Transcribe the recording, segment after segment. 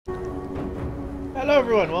Hello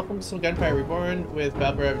everyone, welcome to some Gunfire Reborn with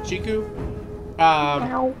Babblerab and Shiku.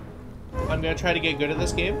 I'm gonna try to get good at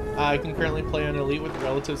this game. I can currently play on Elite with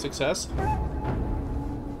relative success.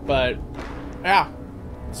 But yeah.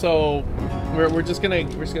 So we're just gonna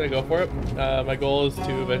go for it. My goal is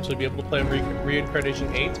to eventually be able to play on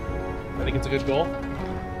Reincarnation 8. I think it's a good goal.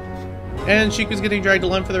 And Shiku's getting dragged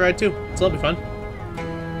along for the ride too, so that'll be fun.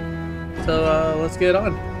 So let's get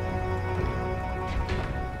on.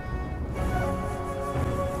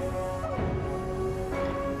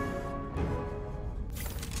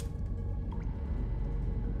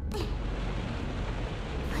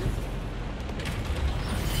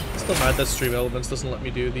 Still mad that Stream Elements doesn't let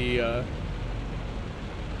me do the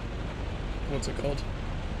what's it called?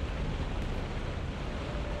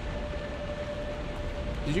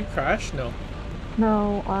 Did you crash? No.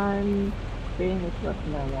 No, I'm getting this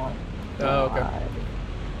weapon I want. Oh, okay.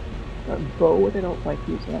 That bow, I don't like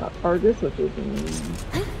using that. Argus, which is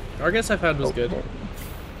Argus I found was okay. good.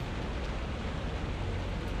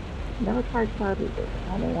 Never tried Cloud Reaper.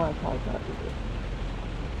 I don't want to try Cloud Reaper.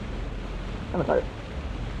 I'm gonna try it.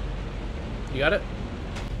 You got it?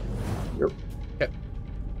 Yep. Okay.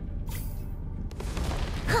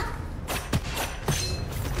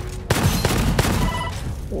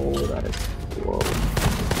 Oh, that is slow.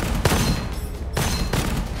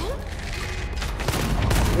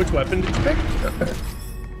 Which weapon did you pick?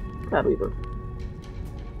 Cloud Reaper.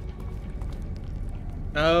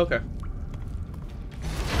 Oh, okay.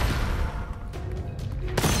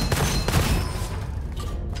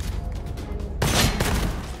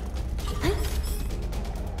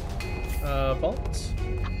 Bolts?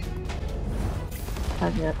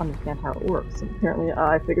 I can't understand how it works. Apparently,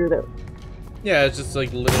 I figured it. Yeah, it's just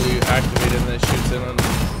like literally activated and then it shoots in on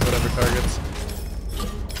whatever targets.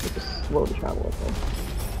 It's just slow to travel with it.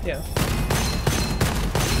 Yeah.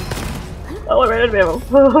 Oh, I ran out of ammo!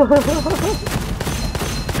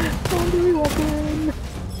 Boundary weapon!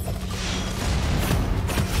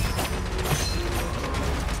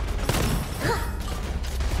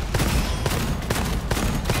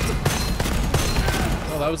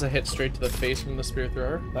 Oh, that was a hit straight to the face from the spear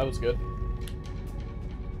thrower. That was good.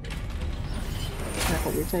 That's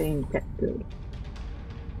what you're saying, get good.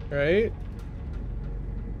 Right?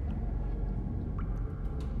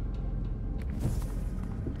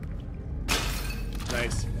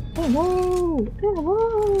 Nice. Ammo!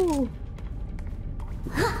 Ammo!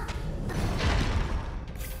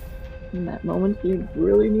 In that moment, you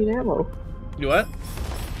really need ammo. You what?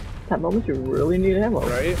 That moment, you really need ammo.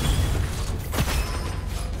 Right?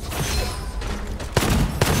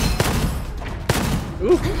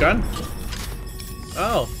 Ooh, gun.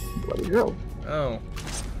 Oh. Bloody drill. Oh.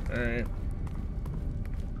 Alright.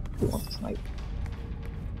 Who wants a snipe?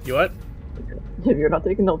 You what? If you're not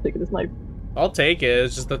taking, don't take it a snipe. I'll take it.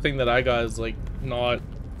 It's just the thing that I got is like not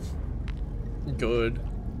good.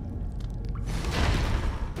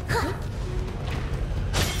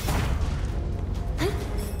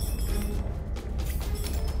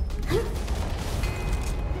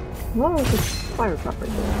 Oh, it's a fire trap right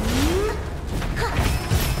there.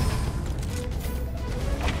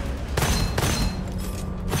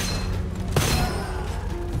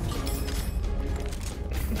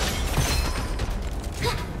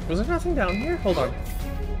 Was there nothing down here? Hold on.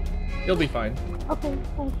 You'll be fine. Okay,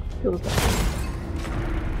 I'll kill this guy.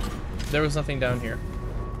 There was nothing down here.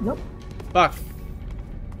 Nope. Fuck.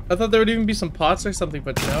 I thought there would even be some pots or something,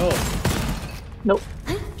 but no. Nope.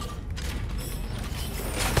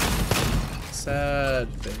 Sad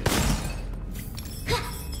face.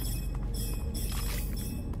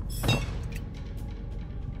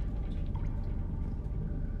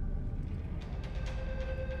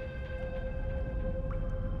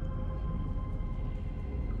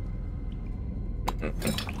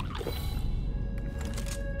 Okay.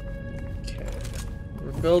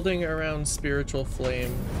 We're building around Spiritual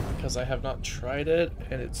Flame because I have not tried it,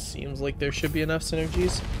 and it seems like there should be enough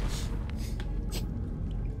synergies.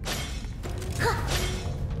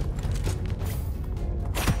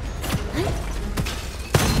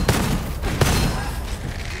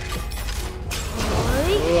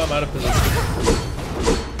 Oh, I'm out of position.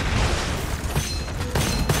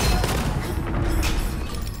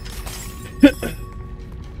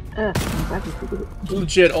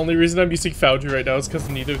 Legit, only reason I'm using Foundry right now is because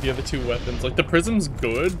neither of the other two weapons. Like, the Prism's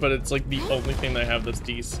good, but it's like the only thing I have that's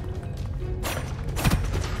decent.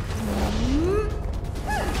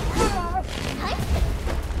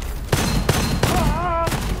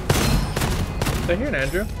 Did I hear an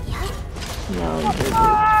Andrew? No,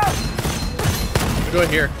 What do I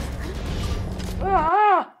hear?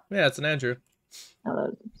 Yeah, it's an Andrew.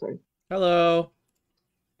 Hello, sorry. Hello.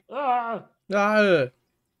 Ah!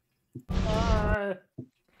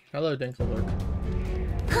 Hello, Dinklelurk.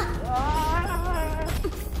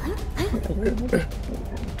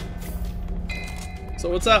 So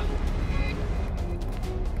what's up?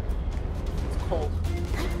 It's cold.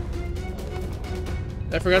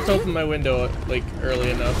 I forgot to open my window like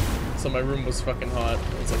early enough, so my room was fucking hot.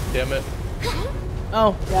 I was like, damn it.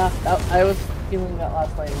 Oh, yeah, I was feeling that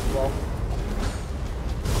last night as well.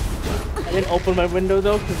 I didn't open my window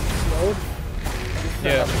though because it snowed.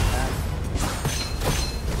 Yeah.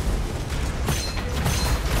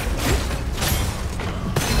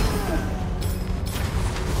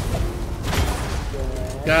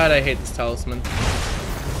 God, I hate this talisman.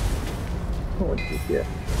 What's this here?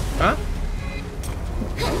 Huh?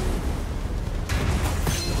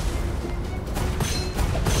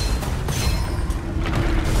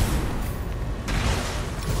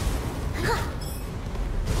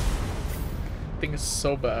 Thing is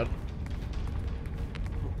so bad.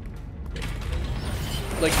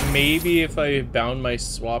 Like maybe if I bound my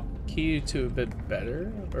swap key to a bit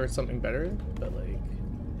better or something better, but like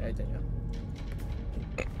I don't know.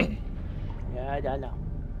 Yeah, I don't know.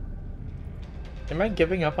 Am I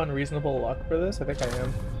giving up on reasonable luck for this? I think I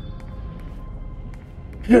am.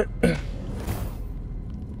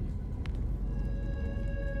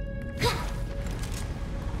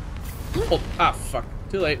 Oh, ah, fuck.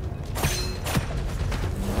 Too late.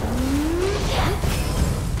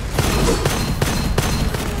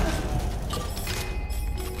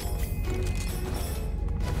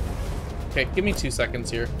 Okay, give me 2 seconds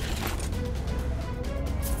here.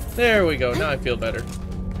 There we go, now I feel better.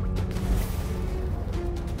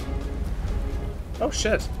 Oh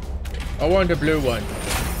shit. I want a blue one.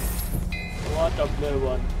 I want a blue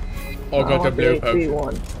one. Oh, got a blue HP potion.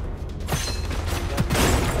 one.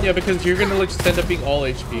 Yeah, because you're gonna like just end up being all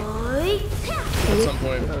HP. At some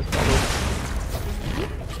point.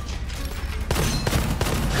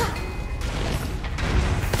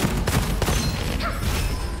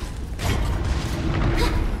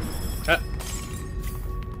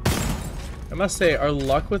 I must say, our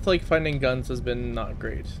luck with like finding guns has been not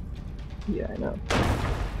great. Yeah, I know.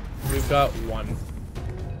 We've got one.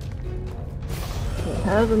 It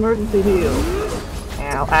has emergency heal.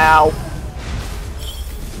 Ow, ow.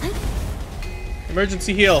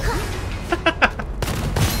 Emergency heal. I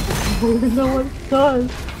don't even know what it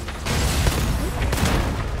does.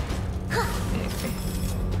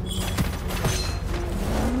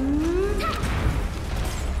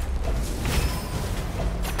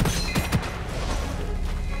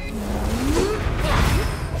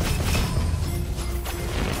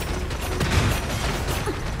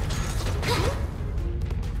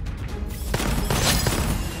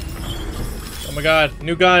 Oh my god,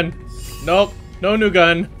 new gun. Nope, no new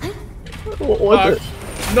gun. What was it?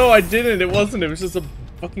 No, I didn't. It wasn't. It was just a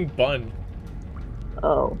fucking bun.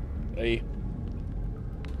 Oh. Hey.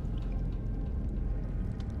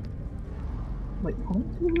 Wait,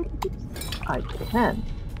 I can.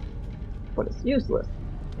 But it's useless.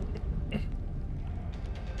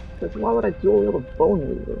 Because why would I dual wield a bone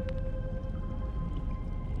weaver?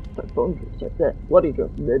 But bone weaver, dead. Bloody drill.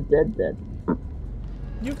 Dead.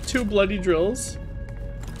 You have 2 bloody drills?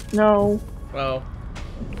 No. Oh.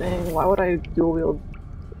 I'm saying, why would I dual wield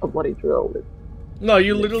a bloody drill with... No,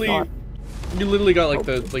 you literally not... got like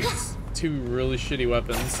the 2 really shitty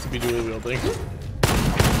weapons to be dual wielding.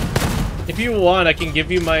 If you want, I can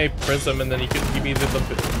give you my prism and then you can give me the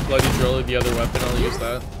bloody drill or the other weapon. I'll use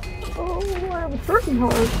that. Oh, I was working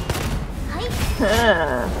hard.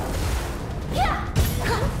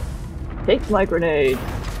 Take my grenade.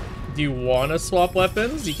 Do you want to swap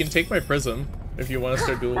weapons? You can take my prism if you want to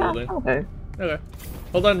start dual wielding. Okay. Okay.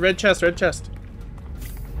 Hold on, red chest, red chest.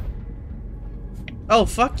 Oh,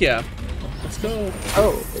 fuck yeah. Let's go.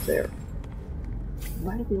 Oh, it's there.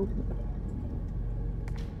 Why did we open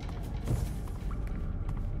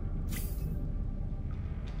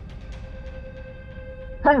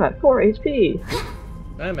it? I'm at 4 HP.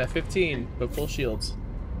 I'm at 15, but full shields.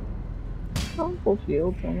 Oh, full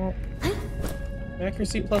shields. I'm not.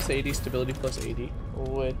 Accuracy plus 80, stability plus 80.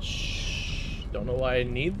 Which... don't know why I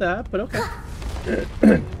need that, but okay.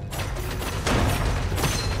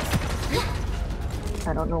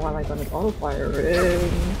 I don't know why my gun is auto firing.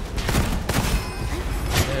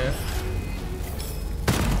 Yeah.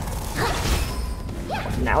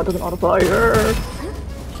 Now it doesn't auto fire.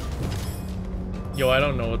 Yo, I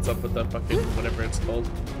don't know what's up with that fucking whatever it's called.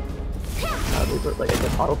 These are like I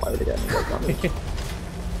just auto fired again.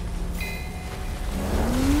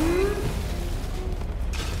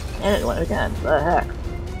 And it went again. The heck?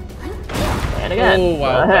 And again. Oh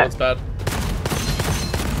wow, the heck? that's bad.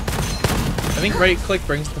 think right click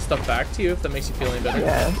brings the stuff back to you if that makes you feel any better.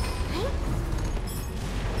 Yeah.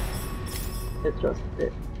 It's just,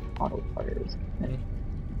 it auto fires.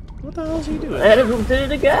 What the hell is he doing? And it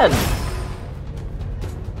did it again!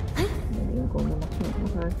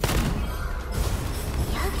 Okay.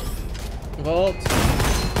 Vault.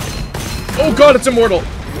 Oh god, it's immortal!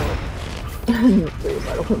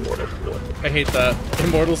 I hate that.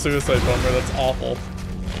 Immortal suicide bomber, that's awful.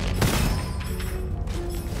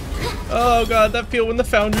 Oh god, that feel when the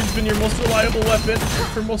Foundry's been your most reliable weapon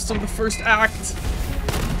for most of the first act.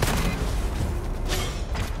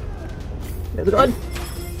 There's a gun.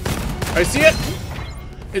 I see it!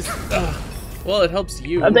 It's, well, it helps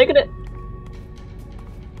you. I'm taking it!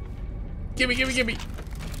 Gimme, gimme, gimme!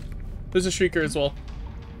 There's a Shrieker as well.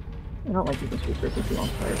 I don't like using shooters if you don't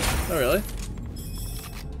fire. Oh, really?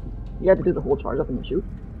 You had to do the whole charge up and shoot.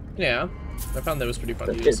 Yeah. I found that was pretty fun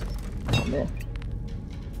to That's use. it. Oh, man.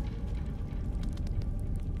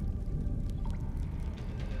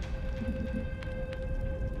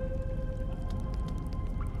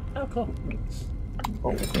 Oh, cool.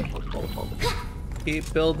 Oh,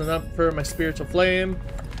 Keep building up for my spiritual flame.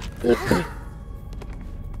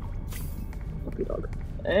 Puppy dog.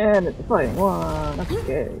 And it's a fighting one.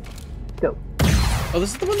 Okay. Go. Oh,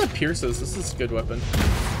 this is the one that pierces. This is a good weapon.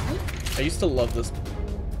 I used to love this.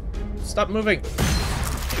 Stop moving.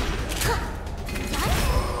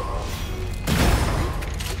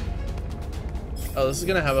 Oh, this is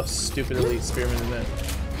gonna have a stupid elite spearman in it.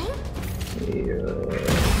 Yeah.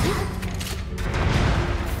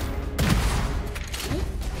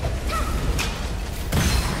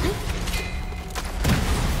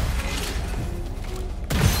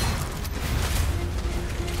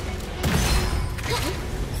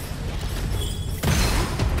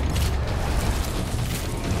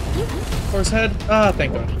 Horse head? Ah,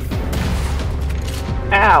 thank God.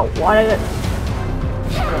 Ow! Why did it?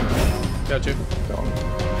 Got you.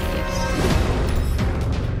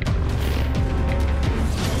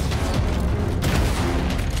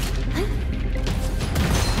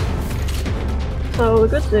 So the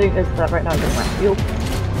good thing is that right now I'm getting my shield.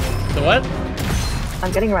 The what?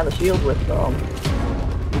 I'm getting around the shield with using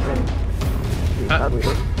the Cloud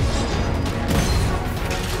Weaver.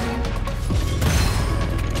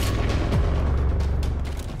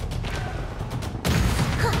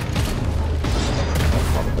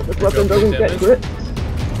 This weapon doesn't get grit.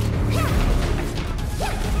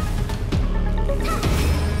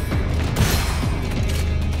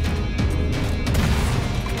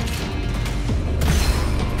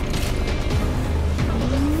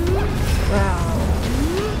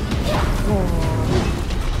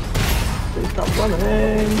 Please stop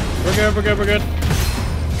summoning. We're good, we're good, we're good.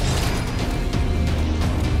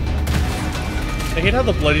 I hate how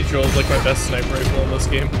the bloody drill is like my best sniper rifle in this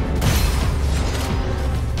game.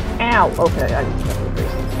 Ow! Okay, I just got the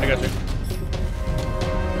face. I got you.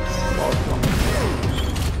 Well,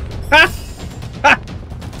 Ha! Ha!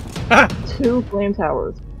 Ha! 2 flame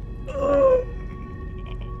towers.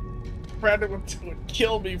 Brandon would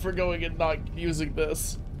kill me for going and not using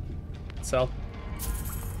this. Sell.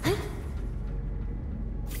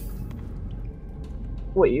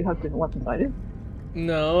 Wait, you have different weapons I do?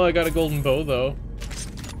 No, I got a golden bow though.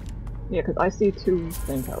 Yeah, because I see 2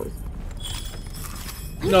 flame towers.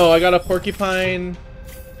 No, I got a porcupine.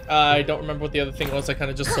 I don't remember what the other thing was. I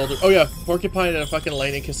kind of just sold it. Oh yeah, porcupine and a fucking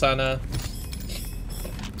lightning kasana.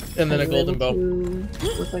 And then a golden bow.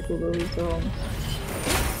 Recycle those,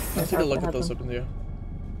 I'll take a look at those weapons, yeah.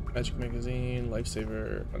 Magic magazine,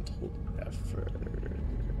 lifesaver, untold effort.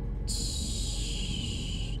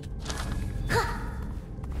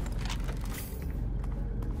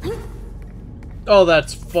 Oh,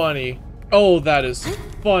 that's funny. Oh, that is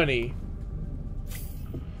funny.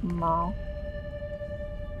 No.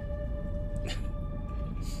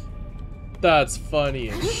 That's funny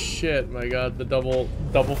as shit, my god. The double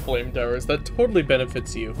flame towers. That totally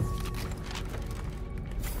benefits you.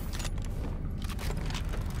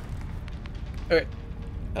 Okay.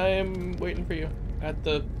 I am waiting for you at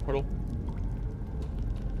the portal.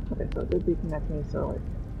 Okay, so it did reconnect me, so like,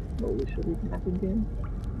 slowly should reconnect again.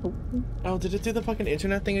 Hopefully. Oh, did it do the fucking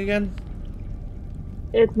internet thing again?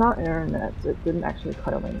 It's not internet. It didn't actually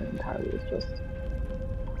cut out my internet entirely. It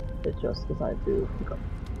just decided to pick up.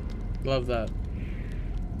 Love that.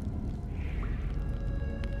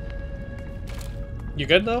 You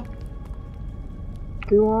good though?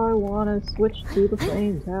 Do I want to switch to the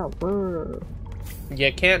flame tower?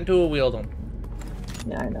 You can't dual wield them.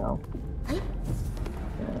 Yeah, I know. Yeah,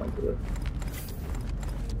 I'll do it.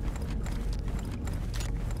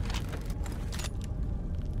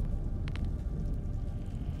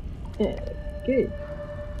 Yeah. Okay.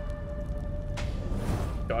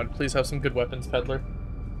 God, please have some good weapons, Peddler.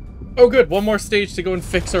 Oh good, one more stage to go and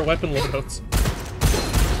fix our weapon loadouts.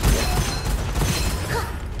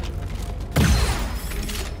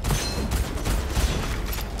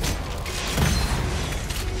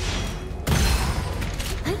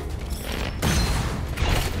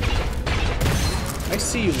 I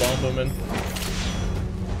see you, Longbowman.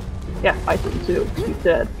 Yeah, I see him too. He's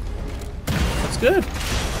dead. That's good.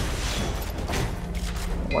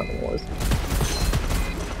 One of them was.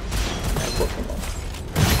 Yeah, both of them.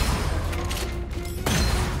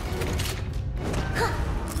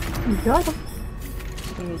 You got him.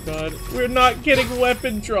 Oh god, we're not getting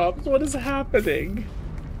weapon drops. What is happening?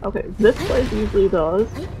 Okay, this place usually does.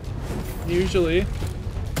 Usually.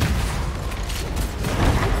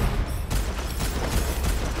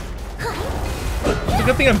 It's a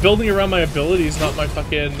good thing I'm building around my abilities, not my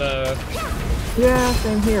fucking, Yeah,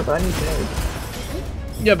 same here, but I need grenades.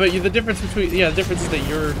 Yeah, but the difference between... Yeah, the difference is that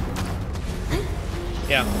you're...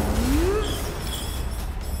 Yeah.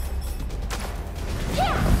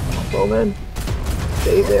 Bowman,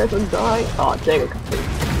 stay there and die. Oh, dang it.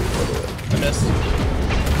 I missed.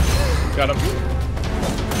 Got him.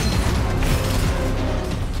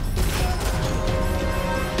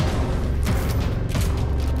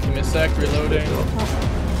 Give me a sec, reloading.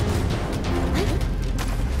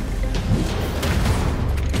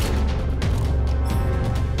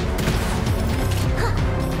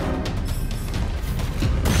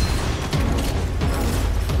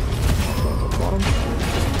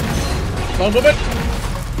 Come on, move it!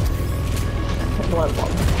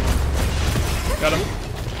 Got him.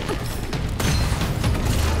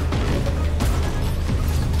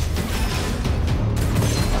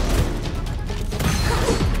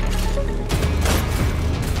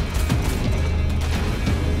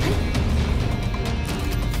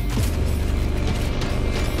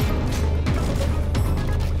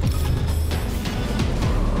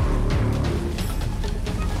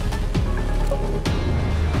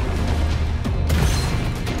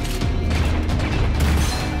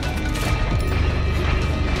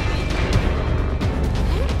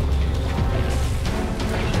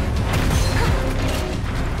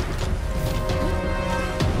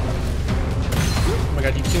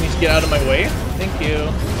 Get out of my way. Thank you.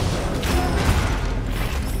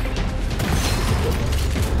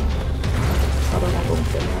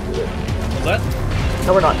 What's that?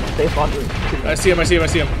 No, we're not. They spawned. I see him, I see him, I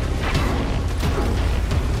see him.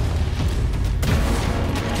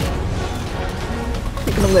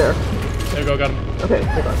 Keeping them there. There we go, got him. Okay,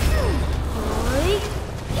 hold on.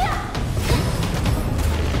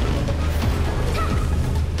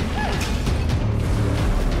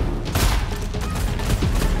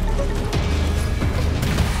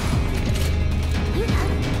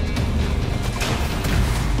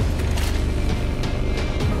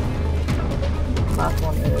 Last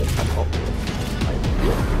one is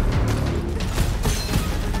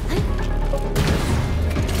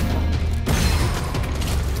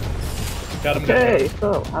got him. Okay,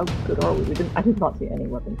 so how good are we? I did not see any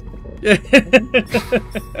weapons.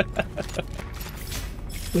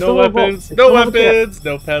 No weapons, no weapons,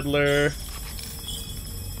 no peddler.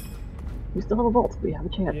 We still have a vault. We have a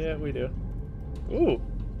chance. Yeah, we do. Ooh.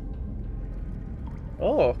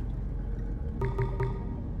 Oh.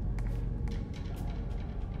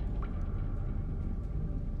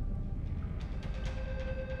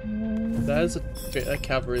 That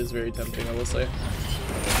cavalry is very tempting, I will say.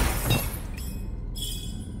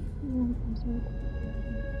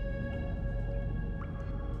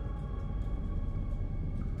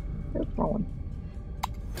 There's one.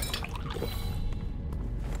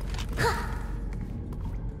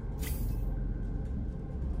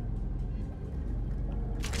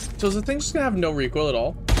 So is the thing just gonna have no recoil at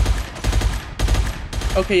all?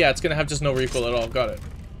 Okay, yeah, it's gonna have just no recoil at all. Got it.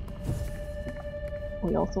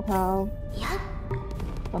 We also have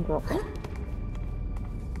Thunder Up.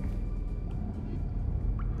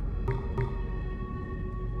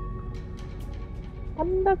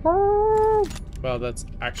 Wow, that's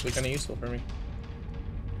actually kind of useful for me.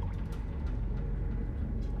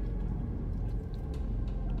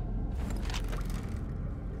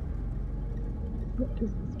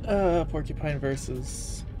 Porcupine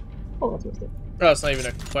versus... Oh, that's mistake. Oh, it's not even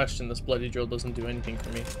a question. This bloody drill doesn't do anything for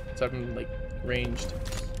me. So I'm, like, ranged.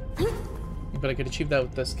 But I could achieve that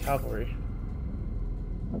with this cavalry.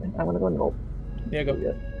 Okay, I'm gonna go null. Yeah, go.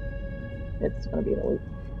 It's gonna be an elite.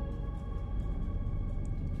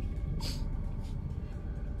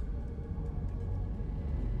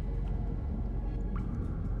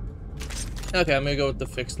 Okay, I'm gonna go with the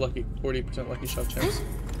fixed lucky 40% lucky shot chance.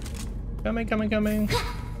 Coming, coming, coming.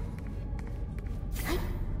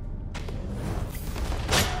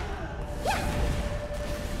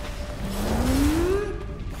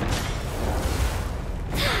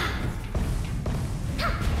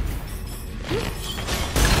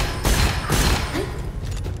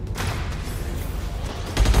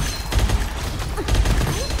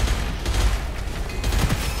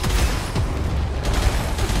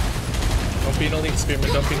 Don't Elite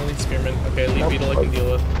Spearman, don't be an Elite Spearman. Okay, Elite Beetle I can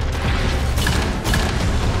deal with.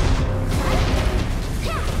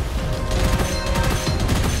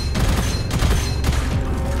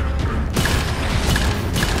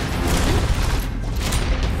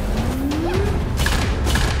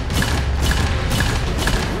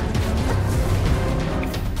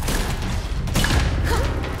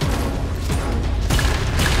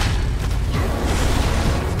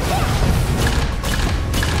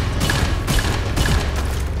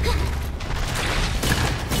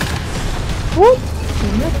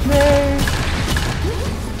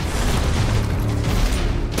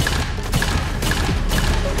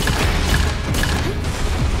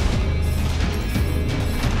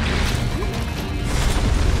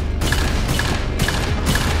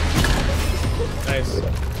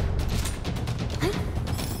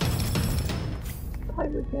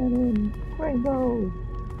 Rainbow!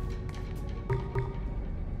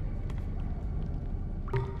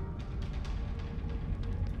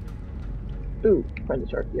 Ooh, friendly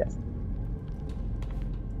shark, yes.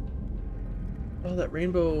 Oh, that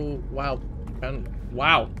rainbow! Wow,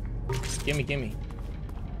 wow! Gimme, gimme.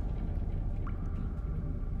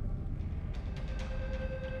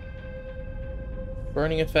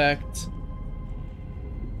 Burning effect.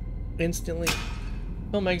 Instantly.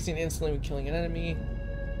 Fill magazine instantly when killing an enemy.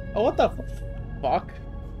 Oh, what the fuck?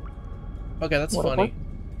 Okay, that's what funny.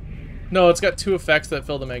 No, it's got 2 effects that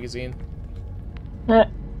fill the magazine. For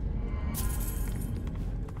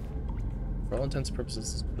all intents and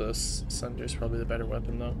purposes, this Sunder's probably the better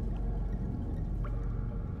weapon, though.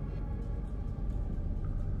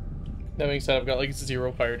 That being said, I've got like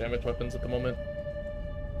 0 fire damage weapons at the moment.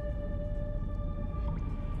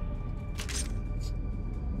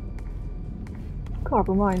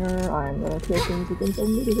 Copper miner, I'm gonna kill things against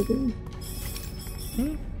immediately.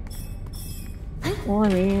 Well, I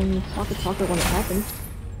mean, talk when it happens.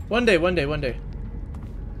 One day, one day, one day.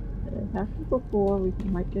 It happened before, we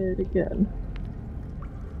might get it again.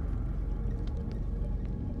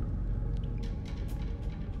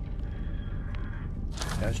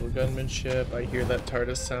 Casual gunmanship. I hear that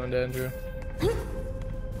TARDIS sound, Andrew.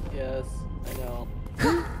 Yes, I know.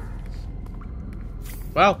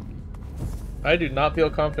 Wow. I do not feel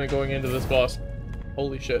confident going into this boss.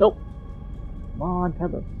 Holy shit. Nope. Come on,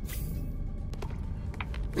 Peddler.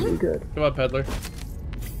 Really good. Come on, Peddler.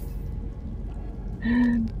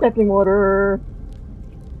 Deathing water.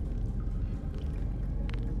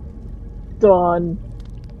 Done.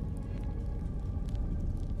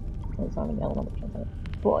 It's not an element,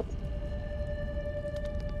 but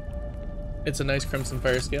It's a nice Crimson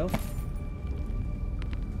Fire scale.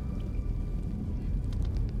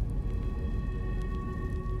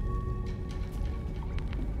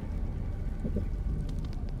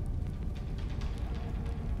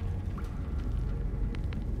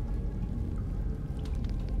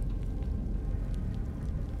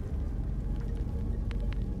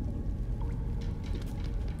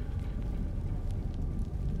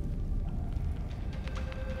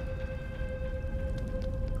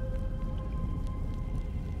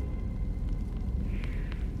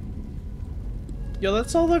 Yo,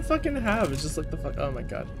 that's all I fucking have. It's just like the fuck. Oh my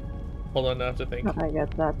god. Hold on, I have to think. I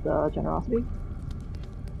get that generosity.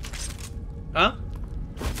 Huh?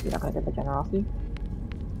 You're not gonna get the generosity.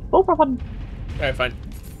 Oh, for fun. Alright, fine.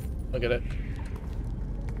 I'll get it.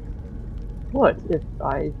 What if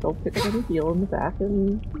I don't pick up any heal in the back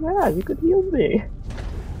and yeah, you could heal me.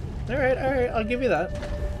 Alright, I'll give you that.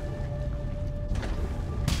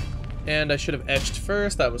 And I should have etched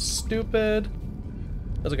first. That was stupid.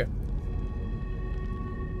 That's okay.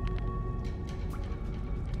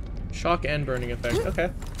 Shock and burning effect. Okay.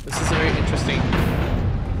 This is a very interesting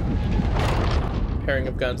pairing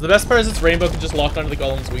of guns. The best part is its rainbow can just lock onto the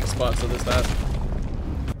golem's weak spot, so there's that.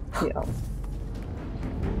 Yeah.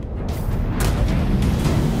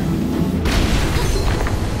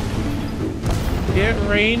 Get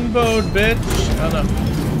rainbowed, bitch! Oh no.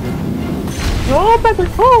 Oh, better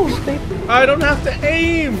close, baby. I don't have to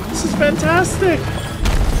aim! This is fantastic!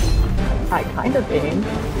 I kind of aim.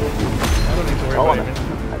 I don't need to worry about aiming.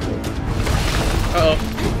 Uh-oh.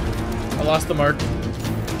 I lost the mark.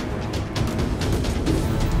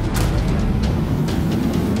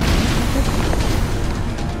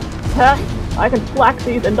 attack. I can flack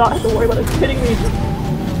these and not have to worry about it hitting me.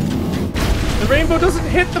 The rainbow doesn't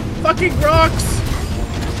hit the fucking rocks!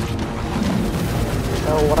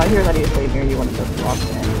 So what I hear is that he's waiting near you when it does rocks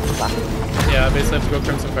and flack it. Yeah, I basically have to go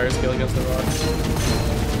Crimson Fire Scale against the rocks.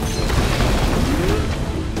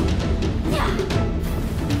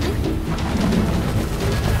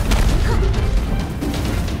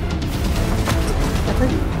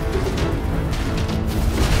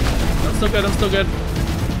 I'm still good, I'm still good.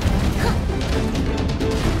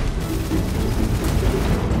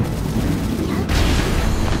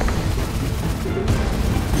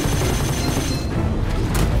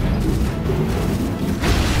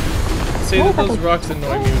 Say that those rocks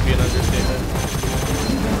annoy me would be an understatement.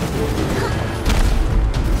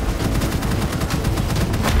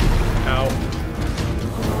 Ow.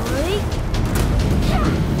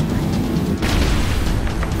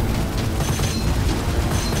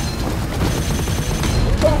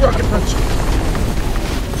 Oh, rocket punch!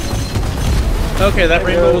 Okay, that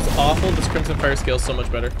rainbow was awful. This Crimson Fire Scale is so much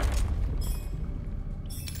better.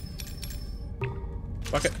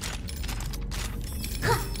 Fuck it.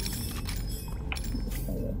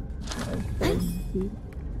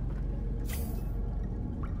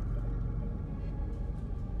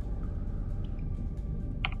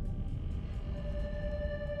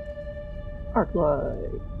 Arc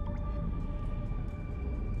light.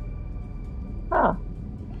 Ah.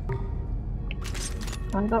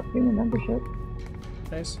 I got premium membership.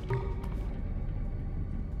 Nice.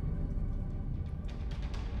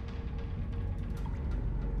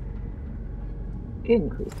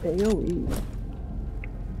 Increase AoE.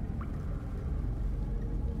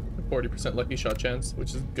 40% lucky shot chance,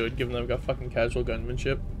 which is good given that I've got fucking casual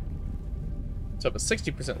gunmanship. So I have a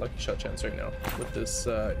 60% lucky shot chance right now with this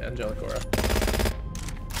Angelic Aura.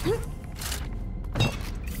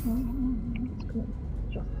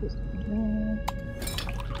 Just this one.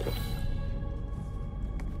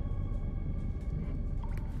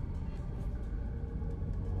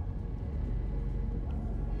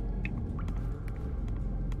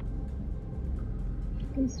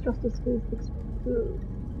 These justice is explode.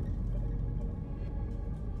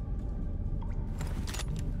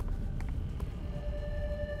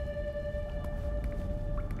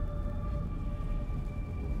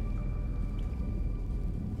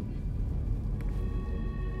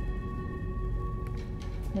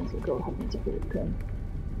 Once we go ahead and take it again.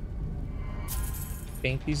 I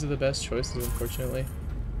think these are the best choices, unfortunately.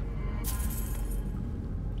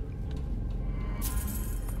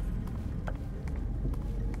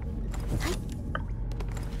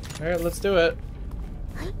 Alright, let's do it.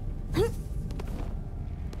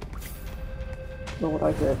 So what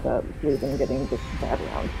I hear is that we've been getting this bad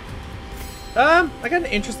round. I got an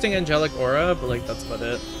interesting Angelic Aura, but like that's about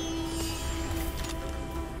it.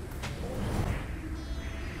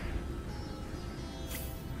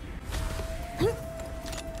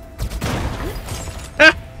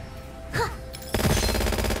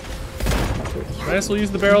 Might as well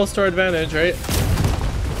use the barrels to our advantage, right?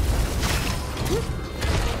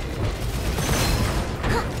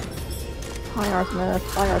 Hi Arsmith,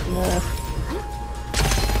 hi Arsmith.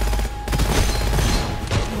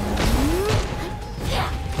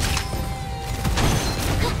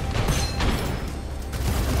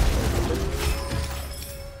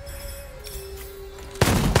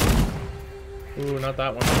 Ooh, not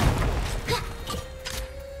that one.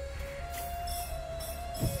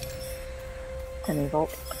 Any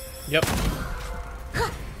vault? Yep.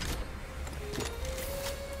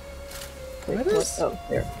 Wait, oh,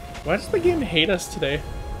 there. Why does the game hate us today?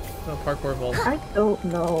 No, parkour vault. I don't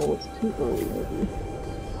know. It's too early, maybe.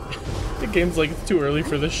 The game's like, it's too early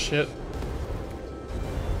for this shit.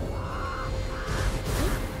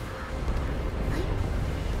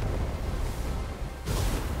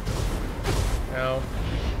 Ow.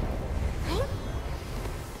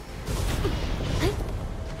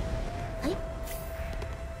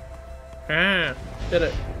 Ah, did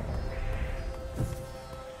it.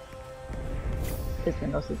 Is there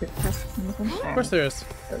no secret test in this one? Of course there is.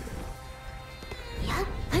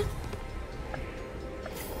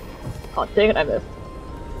 Oh, dang it, I missed.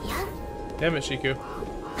 Damn it, Shiku.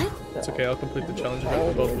 It's okay, I'll complete the challenge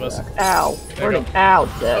for both of us. Ow. There you go. Ow,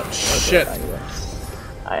 dead. Oh, shit.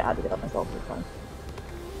 I had to get up myself this time.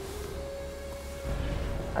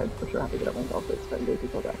 I for sure have to get up myself this time. Go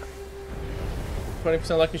to deck.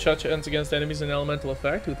 20% lucky shot chance against enemies and elemental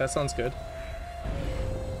effect. Ooh, that sounds good.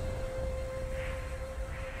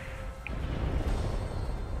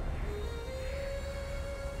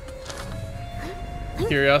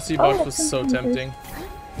 Curiosity box was so tempting.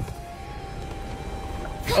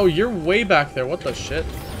 Oh, you're way back there. What the shit?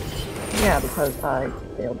 Yeah, because I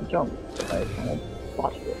failed to jump. I kind of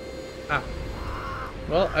botched it. Ah.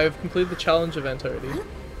 Well, I've completed the challenge event already.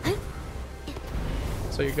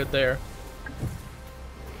 So you're good there.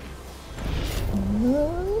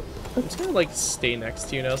 I'm just gonna like stay next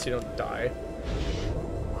to you now so you don't die.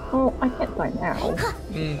 Oh, I can't die now.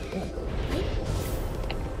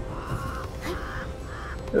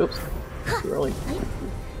 Oops. Too early.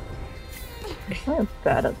 I am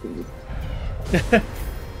bad at these.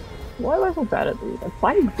 Why am I so bad at these? I'm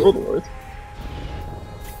fighting Guild Wars.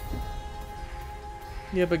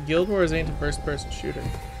 Yeah, but Guild Wars ain't a first-person shooter.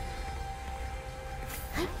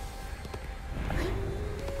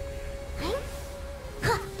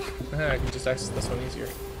 I can just access this one easier.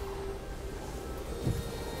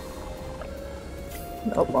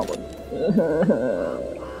 No problem.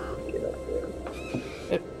 Get up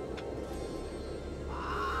there.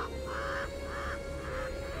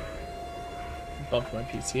 Bumped my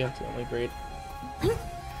PC, I'm feeling great.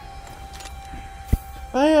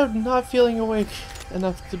 I am not feeling awake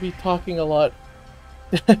enough to be talking a lot.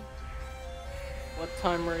 What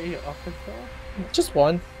time were you up until? Just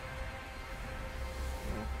one.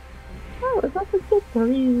 Oh, it's not just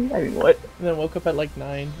 3. I mean, what? And then woke up at like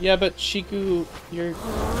 9. Yeah, but Shiku, you're...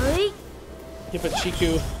 Yeah, but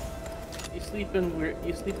Shiku... You sleep at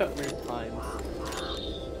weird times.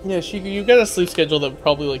 Yeah, Shiku, you got a sleep schedule that would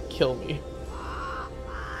probably like kill me.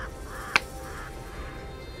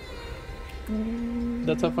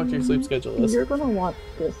 That's how fucked your sleep schedule is. You're gonna want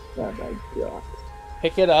this that I got.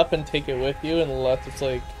 Pick it up and take it with you and let it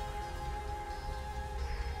like...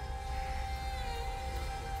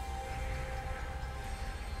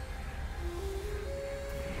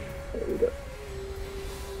 There we go.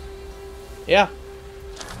 Yeah.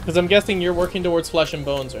 Because I'm guessing you're working towards flesh and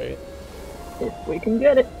bones, right? If we can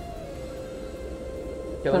get it.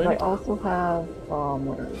 Kill Because me? I also have,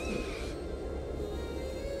 where is it?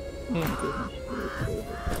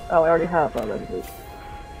 Oh, I already have Resolute.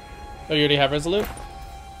 Oh, you already have Resolute?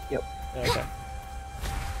 Yep. Okay.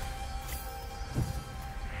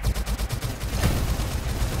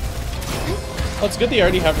 Oh, it's good that you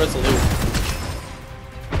already have Resolute.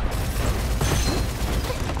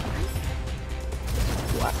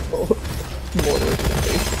 Wow. Mortar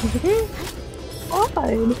space.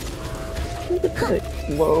 Fine. Think it's gonna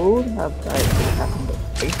explode, have guys happen to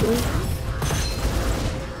faces.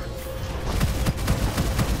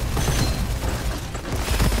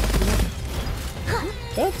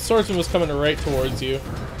 That swordsman was coming right towards you.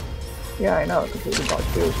 Yeah, I know, because it's about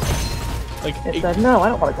too. Like, It said, no, I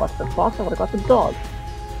don't want to go after the fox, I want to go after the dog.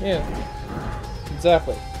 Yeah.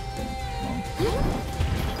 Exactly.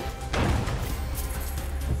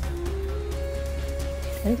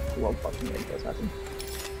 I think glove fucking makes this happen.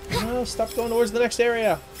 No, stop going towards the next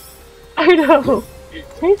area. I know!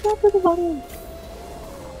 Chase after the button!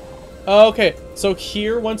 Oh, okay, so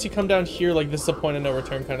here, once you come down here, like, this is a point of no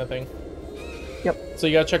return kind of thing. Yep. So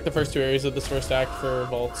you gotta check the first 2 areas of this first act for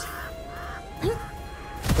vaults.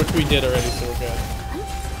 Which we did already, so we're good.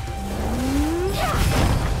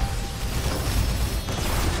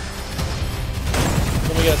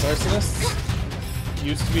 Let me guess, arsonists?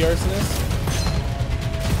 Used to be arsonists?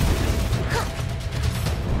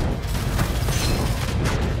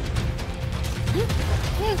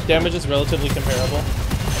 Damage is relatively comparable.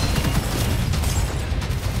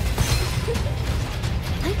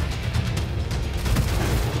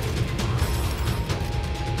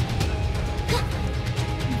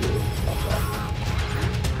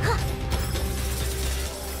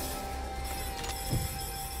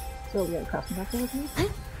 So we got a craftsman back there with me?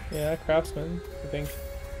 Yeah, craftsman, I think.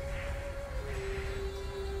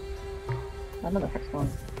 Another hex one.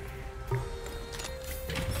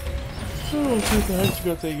 Oh, okay, the hex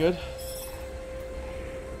got pretty good.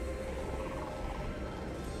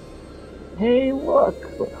 Hey, look!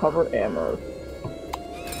 Recover ammo.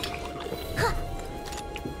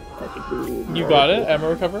 That should be You got it? Ammo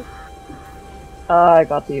recover? I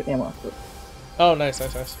got the ammo. Oh, nice,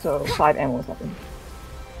 nice, nice. So 5 ammo or something.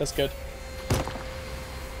 That's good.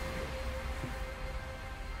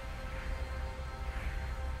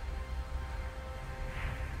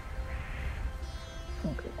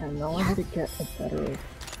 Okay, and now I need to get a better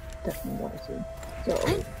deafening water soon. So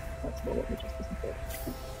that's what we just listened to.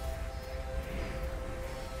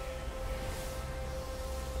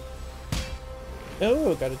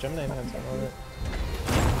 Oh, got a Gemini enhancement on it.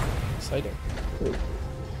 Exciting. Ooh. I'm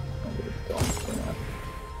gonna go on for now.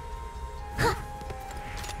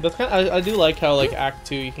 That's kind of, I do like how like Act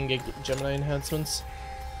 2 you can get Gemini enhancements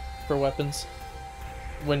for weapons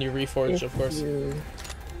when you reforge, If of course.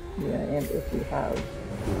 Yeah, and if you have the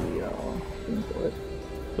thing for it.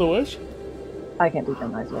 The which? I can't do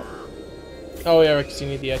Gemini's yet. Oh yeah, because you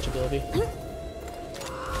need the edge ability.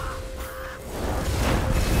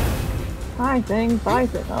 Hi, thing. Bye,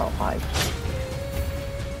 thing. Oh, hi.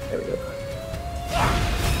 There we go.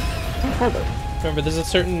 Oh, Heather. Remember, there's a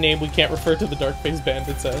certain name we can't refer to the Dark-Faced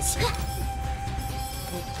Bandits as.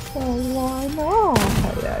 Oh, why not?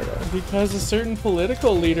 Oh, yeah, I know. Because a certain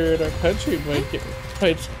political leader in our country might get... who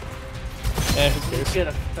cares? Get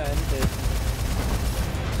offended.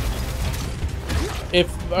 If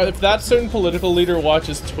that certain political leader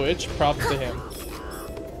watches Twitch, props to him.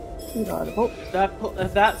 You gotta vote.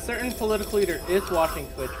 If that certain political leader is watching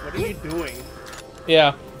Twitch, what are you doing?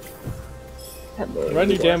 Yeah. Hello. Run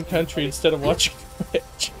your damn country instead of watching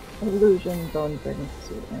Twitch. Illusions on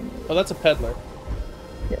pregnancy. Oh, that's a peddler.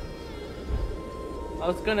 Yeah. I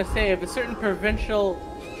was gonna say, if a certain provincial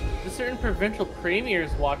premier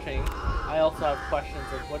is watching, I also have questions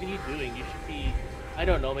like, what are you doing? You should be, I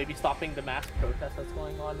don't know, maybe stopping the mass protest that's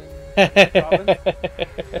going on in the province.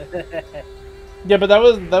 Yeah, but that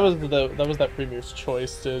was that premier's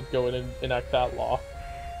choice to go in and enact that law.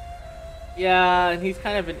 Yeah, and he's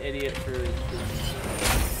kind of an idiot for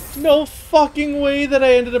No fucking way that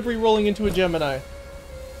I ended up re-rolling into a Gemini.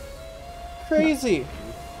 Crazy.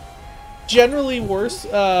 Generally worse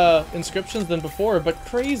inscriptions than before, but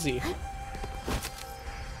crazy.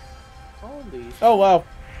 Holy. Oh wow,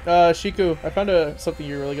 Shiku, I found something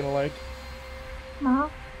you're really gonna like. Huh?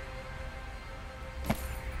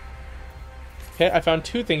 Okay, I found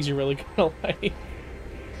two things you're really gonna like.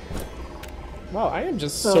 Wow, I am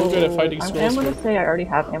just so good at fighting scrolls. I'm gonna say I already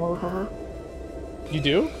have ammo recover. You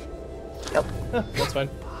do? Yep. Huh, that's fine.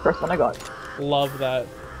 First one I got. Love that.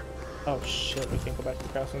 Oh shit, we can't go back to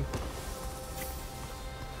craftsman.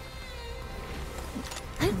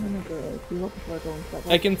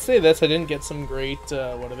 I can say this, I didn't get some great,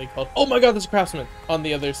 what are they called? Oh my god, there's a craftsman on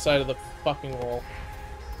the other side of the fucking wall.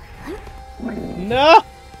 No!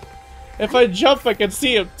 If I jump, I can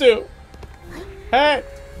see him too. Hey!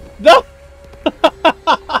 No! So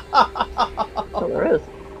there is.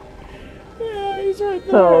 Yeah, he's right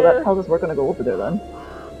there. So that tells us we're gonna go over there then.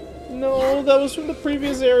 No, that was from the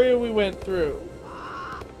previous area we went through.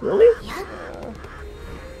 Really? Yeah.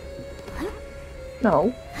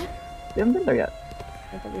 No. We haven't been there yet.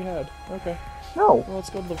 I thought we had. Okay. No. Well,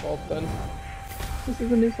 let's go to the vault then. This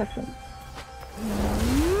is a new section.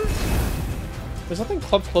 There's nothing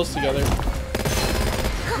clubbed close together.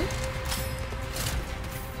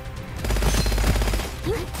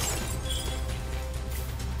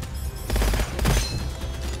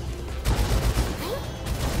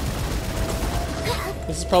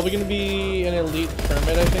 This is probably going to be an elite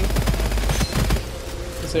pyramid, I think.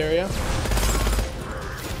 This area.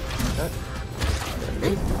 Okay.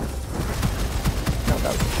 No,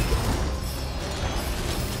 that was...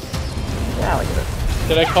 Yeah, I get it.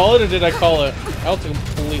 Did I call it or did I call it? I also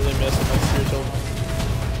completely missed with my spiritual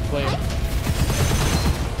flame.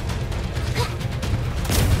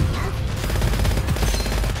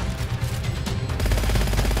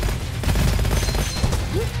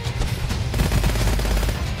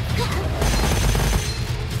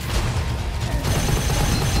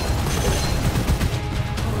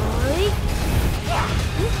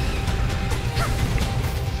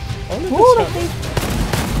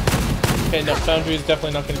 Okay, no, Foundry is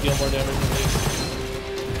definitely not going to deal more damage than these.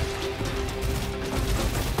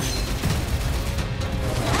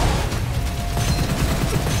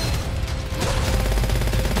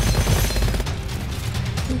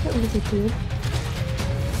 That was a good.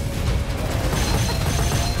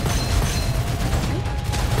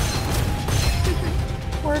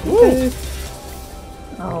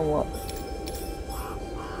 Oh, what?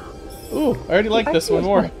 Ooh, I already like this one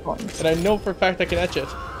more. Fun. And I know for a fact I can etch it.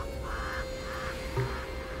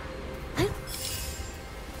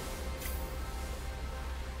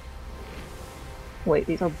 Wait,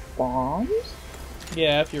 these are bombs?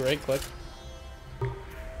 Yeah, if you right click.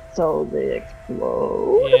 So they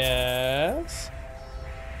explode? Yes.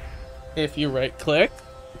 If you right click.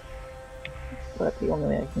 But the only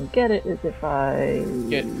way I can get it is if I...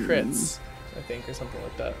 Get crits, I think, or something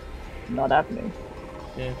like that. Not happening.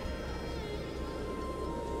 Yeah.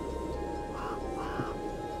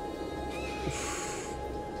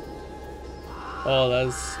 Oh,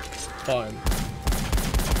 that's fun.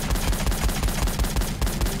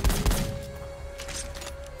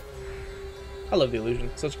 I love the illusion.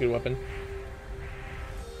 Such a good weapon.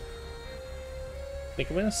 I think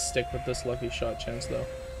I'm gonna stick with this lucky shot chance though.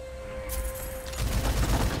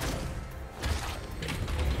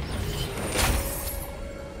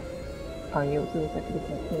 Are you able to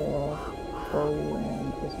effectively bow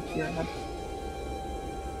and disappear ahead?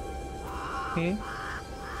 Hmm?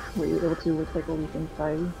 Were you able to recycle these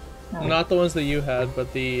inside? No. Not the ones that you had,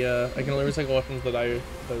 but the I can only recycle weapons that were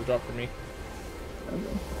dropped for me.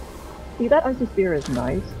 Okay. See, that Anxi Spear is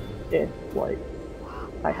nice if, like,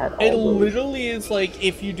 I had all It those. literally is like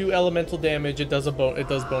if you do elemental damage, it does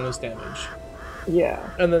bonus damage. Yeah.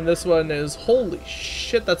 And then this one is holy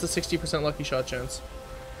shit, that's a 60% lucky shot chance.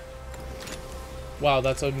 Wow,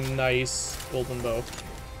 that's a nice golden bow.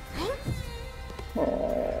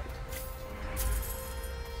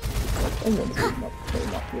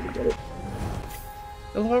 Not really good.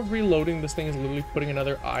 I love how reloading this thing is literally putting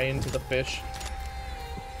another eye into the fish.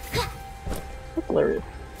 That's hilarious.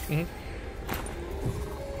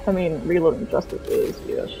 Mm-hmm. I mean, reloading justice is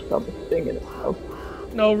shove the thing in its mouth.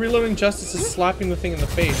 No, reloading justice is slapping the thing in the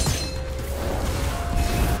face.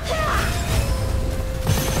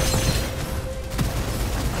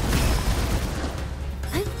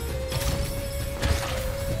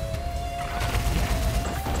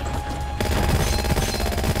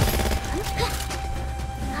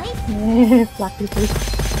 Black people.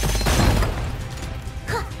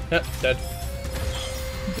 Yep, dead.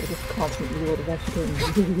 They're just constantly reloading, actually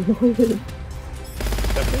getting reloaded.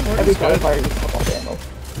 Definitely Every good. fire uses up all the ammo.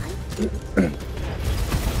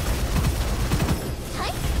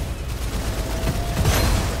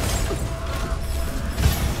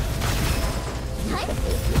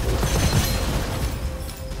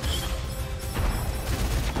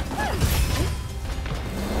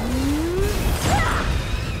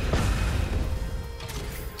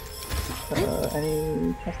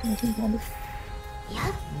 Any customers on this?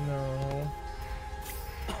 No.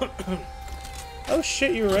 Oh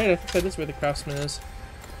shit, you were right. I think that is where the craftsman is.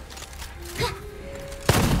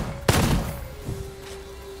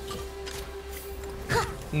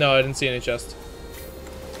 No, I didn't see any chest.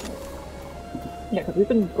 Yeah, because we've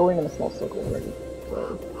been going in a small circle already,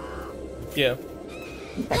 so... Yeah.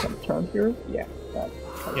 If I can turn here, yeah.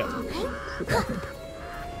 Yeah.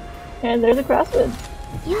 And there's a craftsman!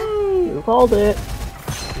 You called it!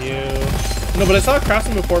 You. No, but I saw a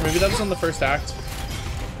craftsman before. Maybe that was on the first act.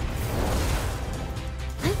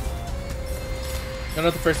 No,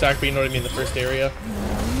 not the first act, but you know what I mean, the first area.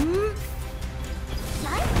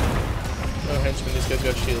 Oh, henchmen, these guys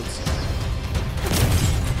got shields.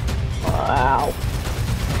 Wow.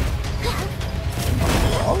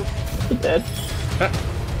 Well, he's dead. Huh.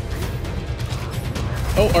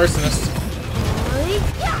 Oh, arsonist.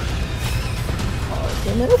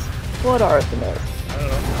 Arsonist? What arsonist? I don't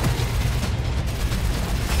know.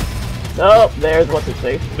 Oh, there's what's his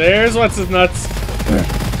face. There's what's his nuts.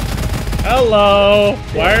 Hello!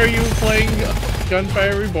 Why are you playing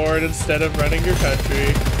Gunfire Reborn instead of running your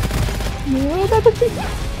country? No, that's a thing.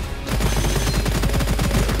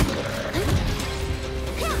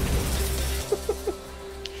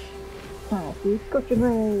 Oh, he's cooking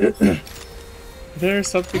rays. There's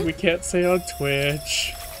something we can't say on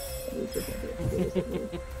Twitch.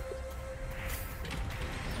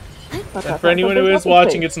 And for anyone who is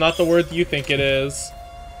watching, it's not the word you think it is.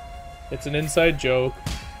 It's an inside joke.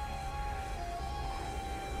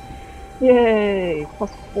 Yay!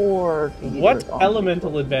 +4. What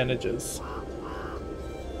elemental advantages?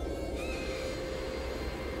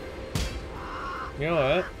 You know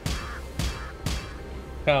what?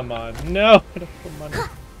 Come on. No! I don't have money.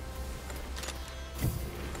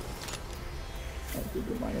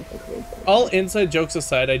 All inside jokes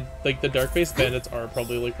aside, I like the dark-faced bandits are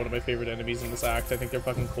probably like one of my favorite enemies in this act. I think they're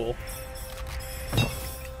fucking cool.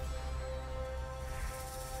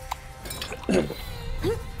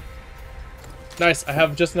 Nice, I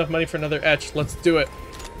have just enough money for another etch. Let's do it.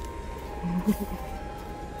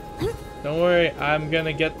 Don't worry, I'm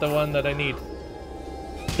gonna get the one that I need.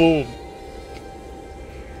 Boom.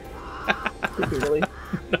 Did you really?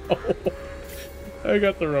 No. I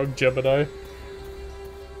got the wrong Gemini.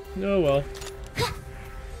 Oh well.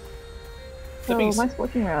 So my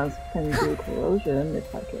scorching rounds can do corrosion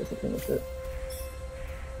if I kill something with it.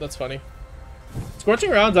 That's funny. Scorching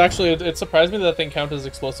rounds, actually, it surprised me that thing counted as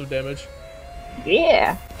explosive damage.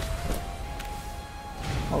 Yeah!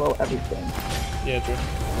 Hello, everything. Yeah, true.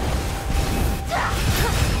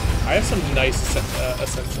 I have some nice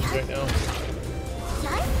ascensions right now.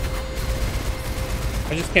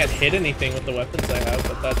 I just can't hit anything with the weapons I have,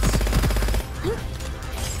 but that's... you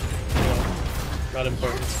know, not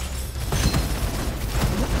important.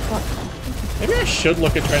 Maybe I should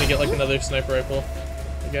look at trying to get like another sniper rifle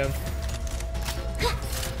again.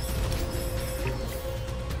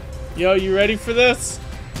 Yo, you ready for this?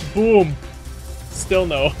 Boom. Still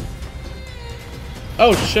no.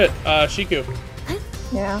 Oh shit, Shiku.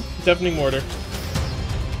 Yeah. Deafening mortar.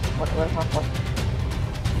 What?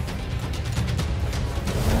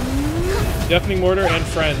 Deafening Mortar and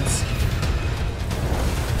Friends.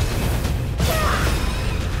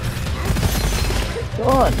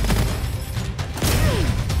 Done.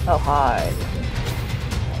 Oh, hi.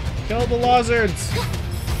 Kill the lizards!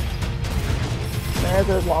 There's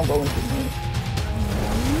a longbow into me.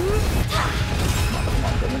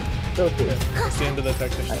 Those two. That's the end of the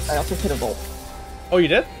tacticians. I also hit a bolt. Oh, you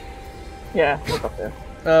did? Yeah, look up there.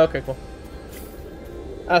 Oh, okay, cool.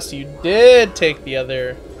 Ah, so you did take the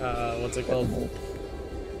other, what's it called?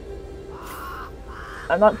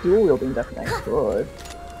 I'm not dual wielding definitely. I could.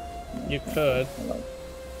 You could.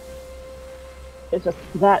 It's just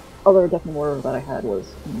that other deafening mortar that I had was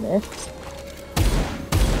missed.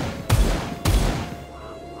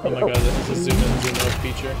 Oh my god, this is a zoom in, zoom out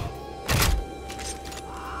feature.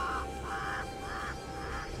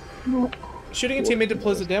 Shooting a teammate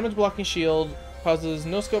deploys a damage blocking shield, causes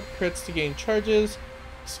no scope crits to gain charges,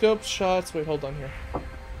 scope shots. Wait, hold on here.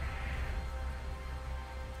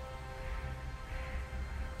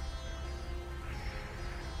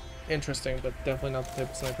 Interesting, but definitely not the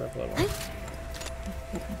type of sniper I've leveled.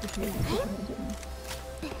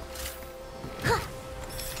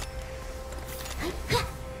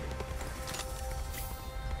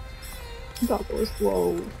 Doggo is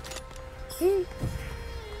slow.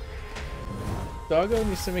 Doggo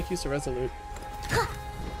needs to make use of Resolute.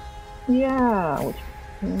 Yeah, which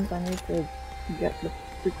means I need to get the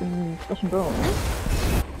freaking flesh and bone.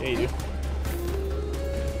 Yeah, you do.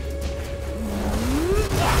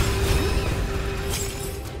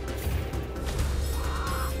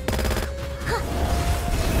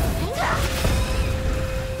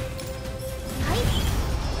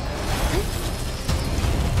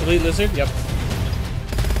 Elite Lizard? Yep.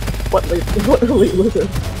 What elite lizard?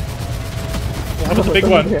 Well, how about the big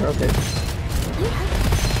one? Here, okay.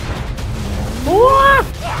 What?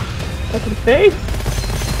 That's to the face?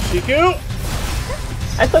 Shiku?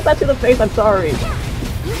 I took that to the face, I'm sorry.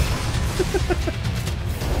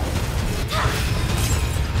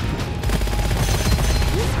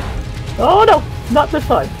 Oh no! Not this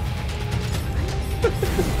time!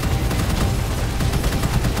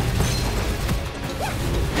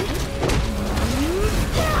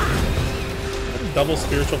 Double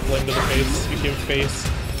spiritual flame to the face. Became face.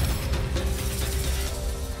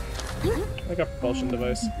 I got propulsion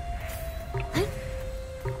device.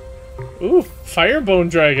 Ooh, Firebone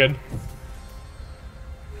Dragon.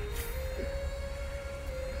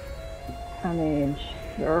 I mean,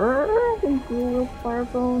 sure, I can deal with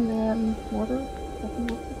Firebone and water.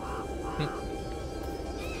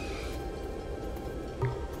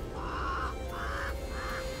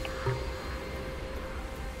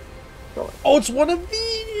 Oh, it's one of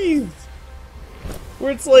these!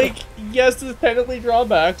 Where it's like, yes, there's technically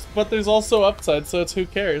drawbacks, but there's also upside, so it's who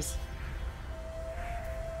cares.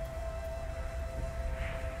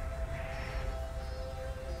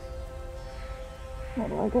 What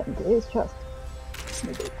do I get in today's chest?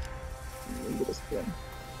 Maybe this thing.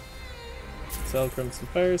 Sell Crimson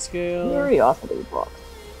Fire Scale. Curiosity box.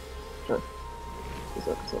 Sure.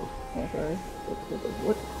 So, okay.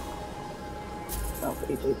 What? Oh, for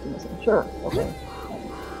H8 missing. Sure, okay.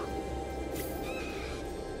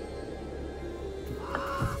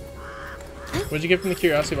 What'd you get from the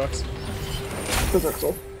Curiosity box? Berserk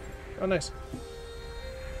Soul. Oh, nice.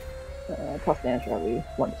 Plus damage for every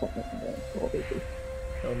 1% missing damage. So basically.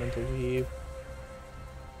 Elemental Weave.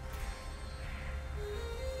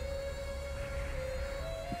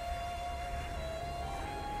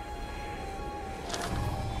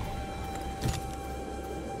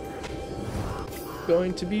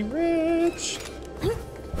 Going to be rich.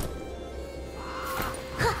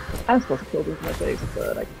 I'm supposed to kill these in my face,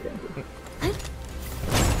 but I can't.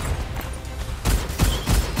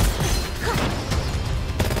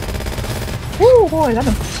 Oh boy, that's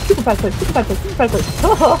a super bad place, super bad place, super bad place.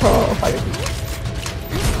 Oh, fire.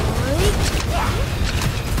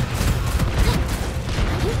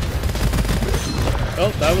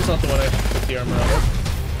 Oh, that was not the one I put the armor out of.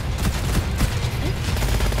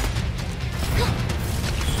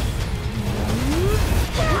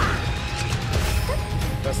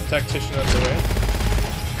 That's the tactician out of the way.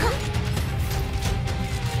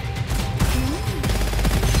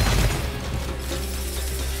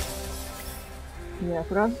 Yeah, I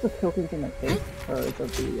forgot to kill things in my face because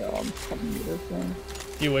of the 7 meters thing.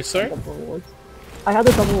 You which, sorry? Double rewards. I had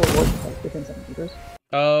the double rewards like within 7 meters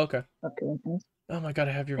Oh, okay. of killing things. Oh my god,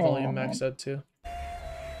 I have your volume maxed out too.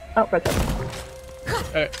 Oh, right there.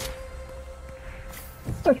 Okay.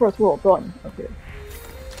 Search for a scroll, done. Okay.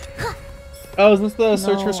 Oh, is this the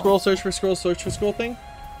search for No. scroll, search for scroll, search for scroll thing?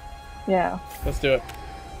 Yeah. Let's do it.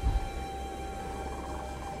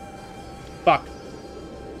 Fuck.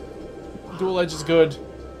 Dual edge is good.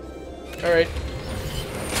 Alright.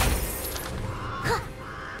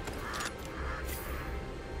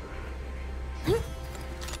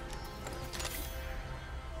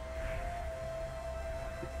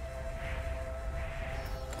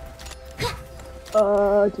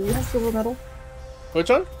 Do you have silver metal? Which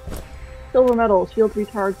one? Silver metal. Shield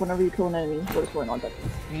recharge whenever you kill an enemy. What is going on that?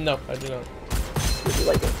 No, I do not. Would you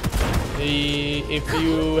like it? If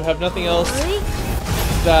you have nothing else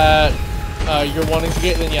that you're wanting to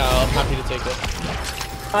get, then yeah, I'm happy to take it.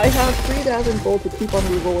 I have 3,000 gold to keep on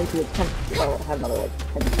re-rolling to attempt to have another like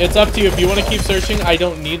 10. It's up to you. If you want to keep searching, I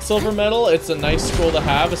don't need silver metal. It's a nice scroll to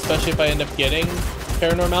have, especially if I end up getting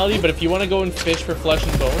paranormality. But if you want to go and fish for flesh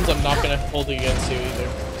and bones, I'm not going to hold it against you either.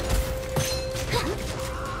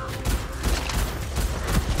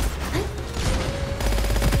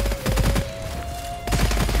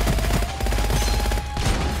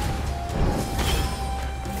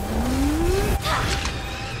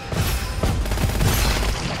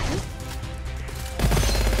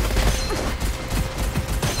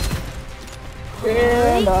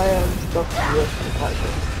 And I am stuck with the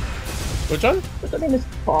title. Which one? What's her name is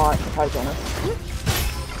Bot, the title.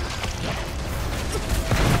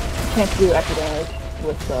 Can't do extra damage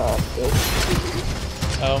with skills.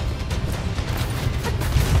 Oh.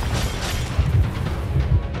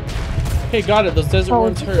 Hey, got it. Those desert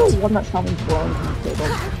worms hurt. Oh, the one that's having worms in the table.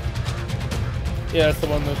 Yeah, that's the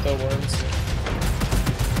one with the worms.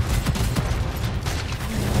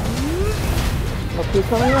 Look who's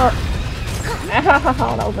coming up.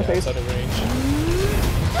 Ow, that was my face. Out of range.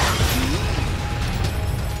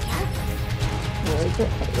 Where is it?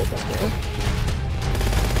 How to get up there?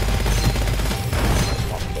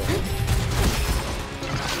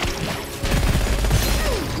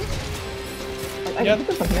 I Yep.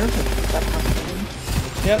 think from here because that kind of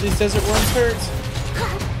thing. Yeah, these desert worms hurt.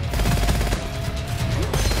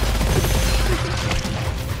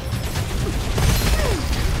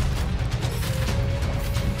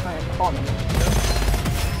 I am on them.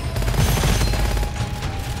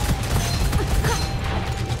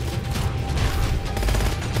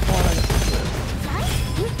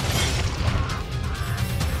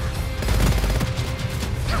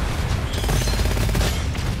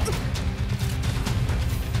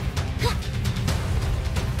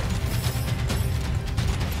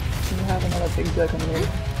 Big duck on me.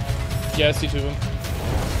 Yeah, I see two of them.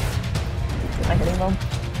 Am I hitting them?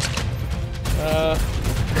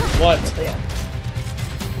 What? So, yeah.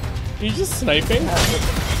 Are you just sniping?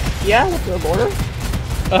 Yeah, with the mortar.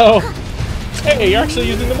 Oh. Hey, you're actually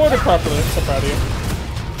using the mortar properly. I'm so proud of you.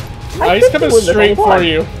 Oh, he's coming straight for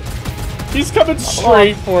you. He's coming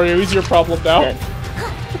straight for you. He's your problem now. Shit.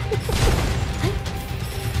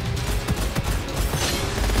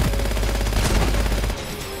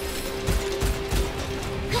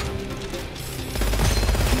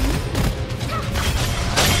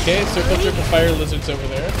 Okay, circle jerk and fire lizards over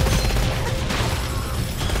there.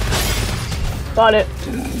 Got it.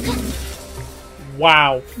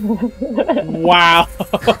 Wow. Wow.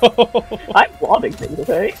 I'm lobbing things,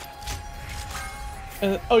 okay?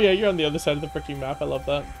 Oh yeah, you're on the other side of the freaking map. I love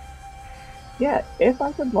that. Yeah, if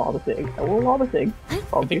I could lob a thing, I will lob a thing.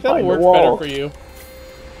 I think that'll work better for you.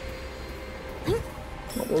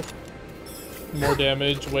 More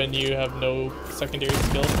damage when you have no secondary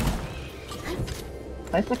skill.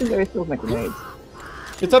 My secondary skills make grenades.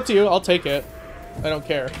 It's up to you. I'll take it. I don't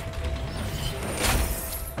care.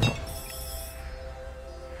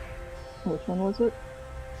 Which one was it?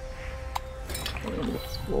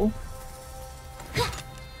 School.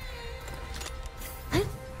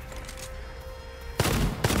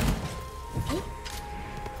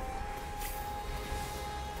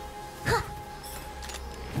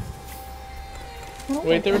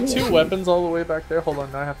 Wait, there were two weapons all the way back there. Hold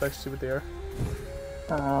on, now I have to actually see what they are.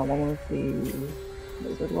 One was the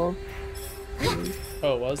lizard love.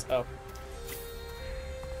 Oh, it was? Oh.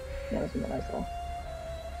 Yeah, that's the one I saw.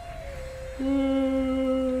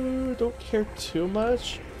 Don't care too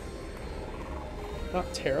much.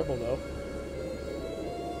 Not terrible though.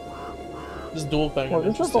 Just dual thing. What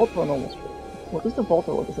is the vault or normal place? What is the vault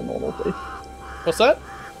or what is a normal place? What's that?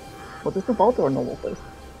 What is the vault or a normal place?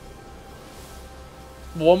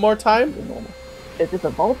 One more time? Is it a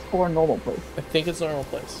vault or a normal place? I think it's a normal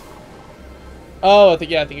place. Oh, I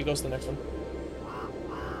think it goes to the next one.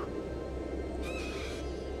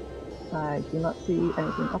 I do not see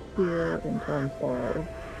anything up here in terms of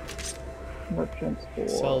merchants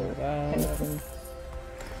or anything.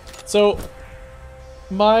 So,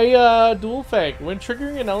 my dual fang, when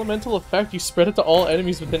triggering an elemental effect, you spread it to all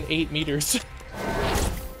enemies within 8 meters.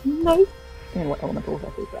 Nice. And what elemental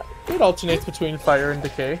effect is that? It alternates between fire and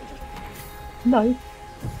decay. Nice.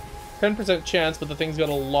 10% chance, but the thing's got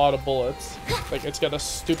a lot of bullets. Like, it's got a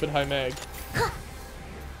stupid high mag.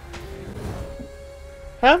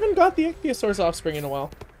 Haven't got the Ichthyosaur's offspring in a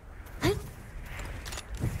while.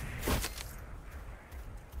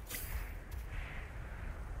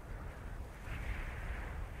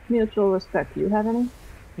 Mutual respect. Do you have any?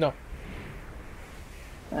 No.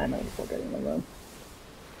 I know before getting in the room.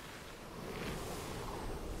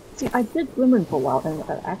 See, I did Glimmer for a while, and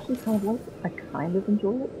I actually kind of liked it. I kind of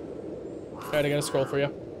enjoyed it. Alright, I got a scroll for you.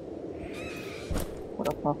 What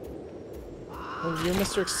up, huh? Well, you're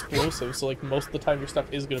Mr. Explosive, so like most of the time your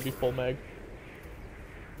stuff is gonna be full mag.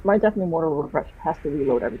 My Deafening Mortal Refresh has to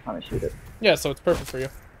reload every time I shoot it. Yeah, so it's perfect for you.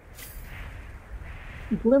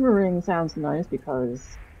 Glimmering sounds nice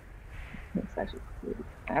because it's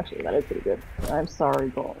actually that is pretty good. I'm sorry,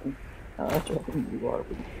 Golem. Joking you are.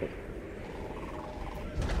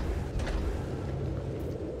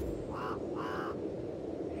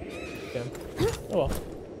 Damn. Oh well.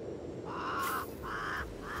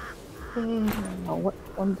 Now, what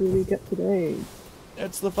one do we get today?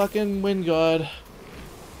 It's the fucking Wind God.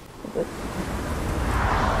 Is it?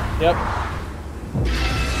 Yep.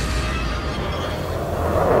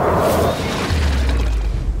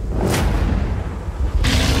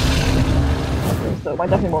 Okay, so my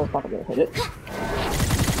Deafening Mortal is not gonna hit it.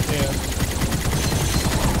 Yeah.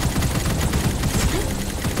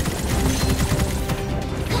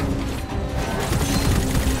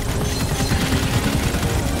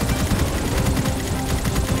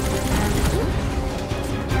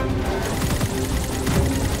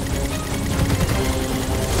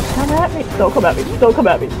 Come at me! Don't come at me! Don't come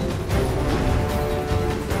at me!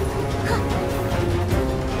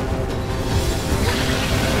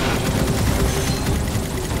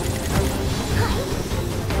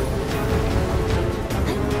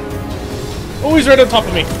 Oh, he's right on top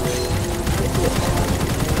of me!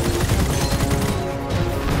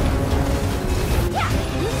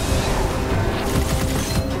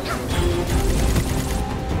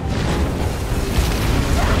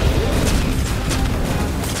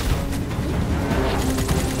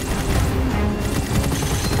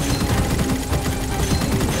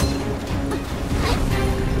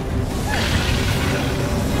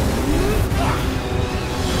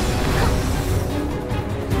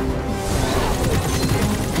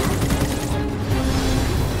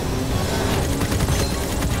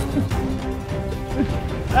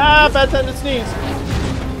 Ah, bad time to sneeze.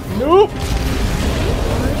 Nope.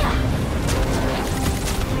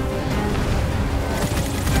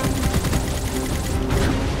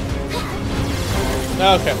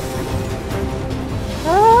 Okay.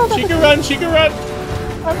 Ah, She can run. She can run.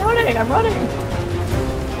 I'm running! I'm running!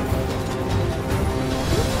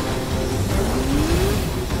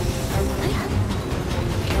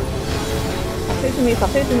 Stop chasing me!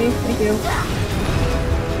 Stop chasing me! Thank you.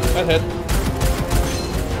 That hit.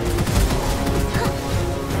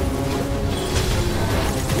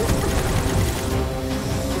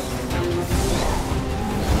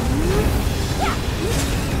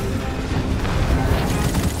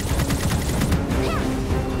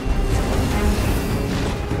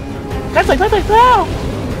 That's like, no!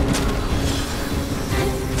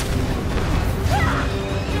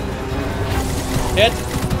 Hit.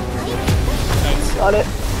 Nice. Got it.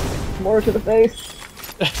 Mortar to the face.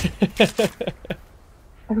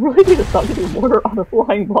 I really need to stop getting mortar on a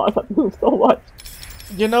flying boss that moves so much.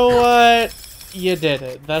 You know what? You did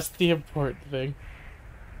it. That's the important thing.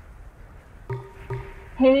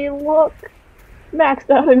 Hey, look! Maxed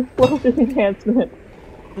out explosion enhancement.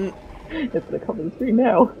 It's gonna come to the screen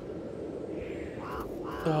now.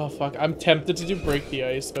 Oh fuck, I'm tempted to do Break the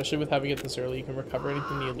Ice, especially with having it this early. You can recover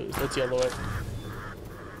anything you lose. Let's yellow it.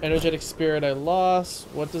 Energetic Spirit I lost.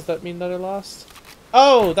 What does that mean that I lost?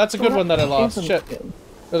 Oh, that's a good one that I lost. Shit. Skin.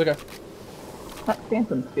 There's a guy. That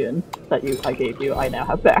phantom skin that I gave you, I now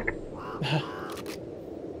have back.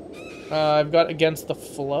 I've got Against the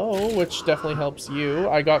Flow, which definitely helps you.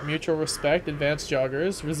 I got Mutual Respect, Advanced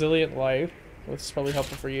Joggers, Resilient Life, which is probably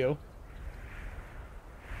helpful for you.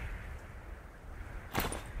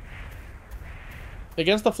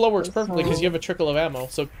 Against the Flow works perfectly because you have a trickle of ammo,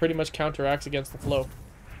 so it pretty much counteracts Against the Flow.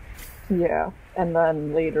 Yeah, and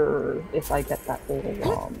then later, if I get that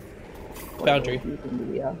little, Boundary.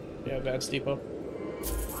 Yeah, Advanced Depot.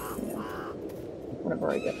 yeah.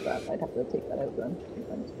 Whenever I get that, I'd have to take that out then.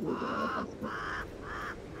 Sometimes losing it against me.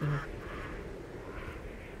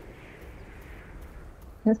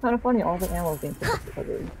 It's kind of funny, all the ammo is being picked up because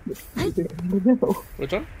of losing random ammo.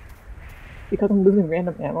 Which one? Because I'm losing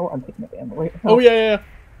random ammo, I'm picking up ammo right now. Oh, yeah.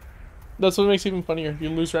 That's what makes it even funnier. You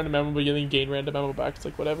lose random ammo, but you then gain random ammo back. It's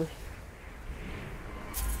like, whatever.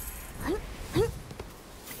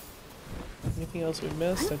 Anything else we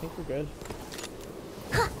missed? I think we're good.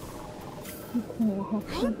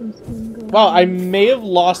 Wow, I may have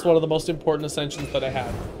lost one of the most important ascensions that I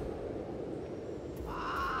had.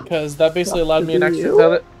 Because that basically allowed me an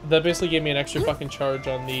extra... That basically gave me an extra fucking charge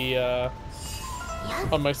on the,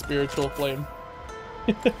 on my spiritual flame.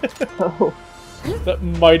 Oh. That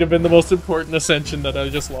might have been the most important ascension that I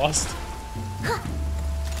just lost.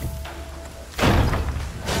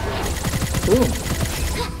 Ooh.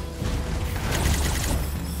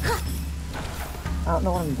 I don't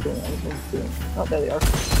know what I'm doing. I don't know what I'm doing. Oh, there they are.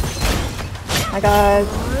 Hi guys.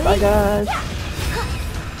 Bye guys.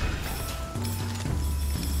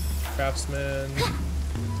 Craftsman.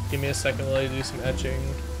 Give me a second while I do some etching.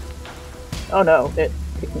 Oh no, it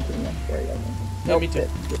kicked me to the next area. Yeah, me too.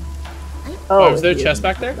 Oh, is there a chest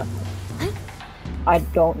back there? I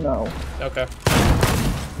don't know. Okay.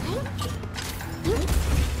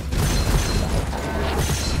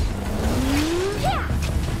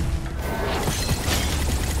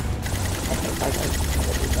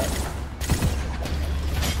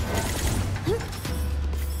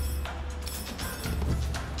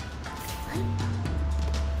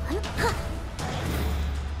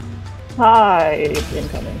 Hi, it's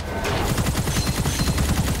incoming.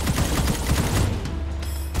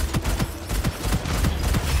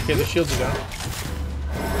 Okay, the shields are down.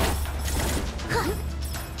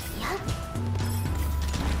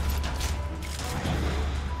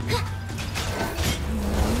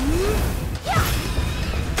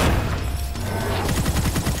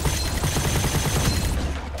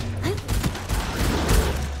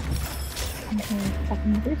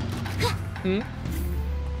 Hmm?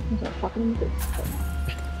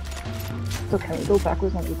 So can we go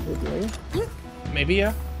backwards on each of the area? Maybe,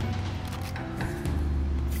 yeah.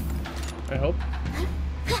 I hope.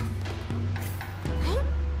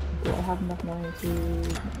 Do I have enough money to...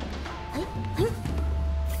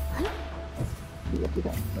 Yes, we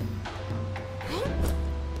don't.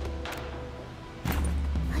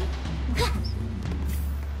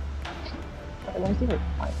 Alright, let me see if I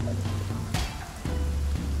can find it.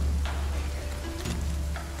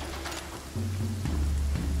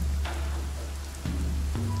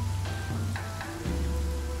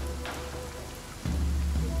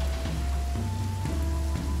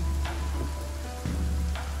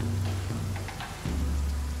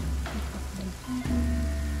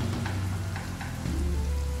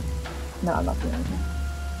 No, I'm not doing anything.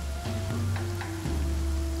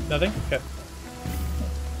 Nothing? Okay.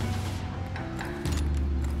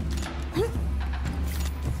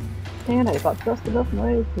 And I got just enough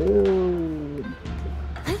money to...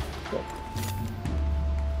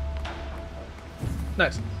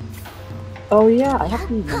 Nice. Oh yeah, I have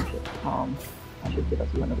to use membership. I should give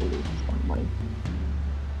us whenever we spend money.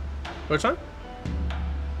 Which one?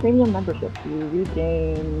 Premium membership. You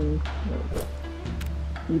regain...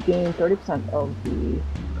 You gain 30% of the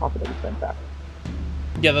profit that you spent back.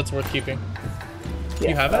 Yeah, that's worth keeping. Yeah,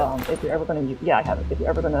 you have it? If you're ever gonna use... Yeah, I have it. If you're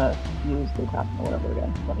ever gonna use the crafting or whatever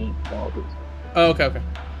again, let me know what it is. Oh, okay, okay.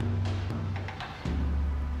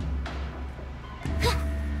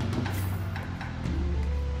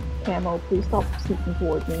 Camo, please stop sneaking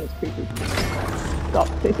towards me, it's creepy. Stop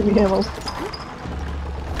chasing me, Camo.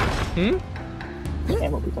 Hmm?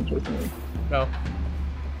 Camo keeps on chasing me. No.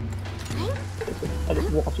 I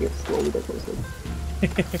just watch it slowly get closer.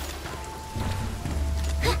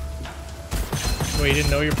 Wait, you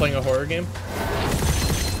didn't know you were playing a horror game?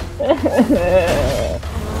 You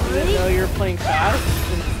didn't know you were playing fast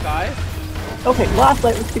in the sky? Okay, last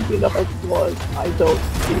night was creepy enough as it was. I don't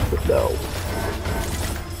need to know.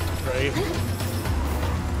 Right.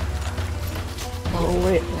 Oh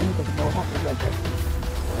wait, I need to know what happened right there.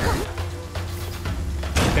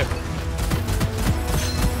 Okay.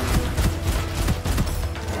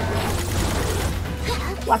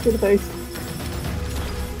 Black in the face.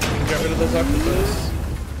 Get rid of those octopus.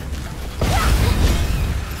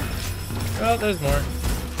 Oh, there's more.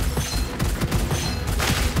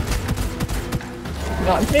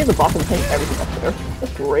 No, I'm hitting the box and hitting everything up there.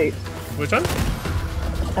 That's great. Which one?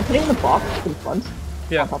 I'm hitting the box in front,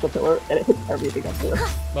 Yeah. on top of the pillar, and it hits everything up there.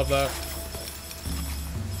 Love that.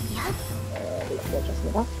 Just in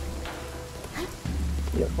the box.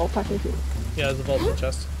 Yeah, vault pack is here. Yeah, there's a vault in the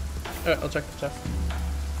chest. Alright, I'll check the chest.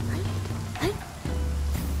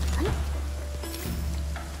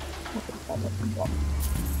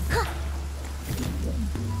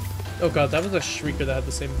 Oh god, that was a Shrieker that had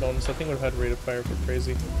the same bonus. I think would have had rate of fire for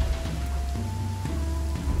crazy.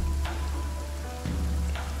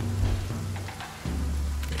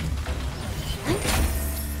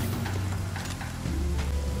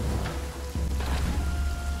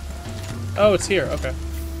 Oh, it's here. Okay.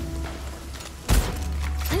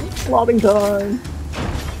 Lobbing time!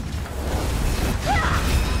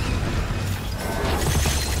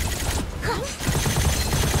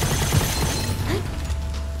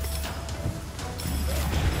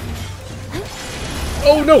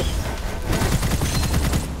 Oh no!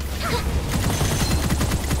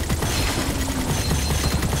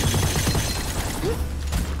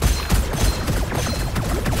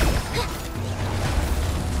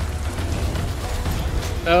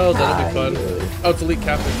 Oh, that'll be fun. Oh, it's Elite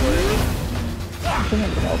Captain Warrior.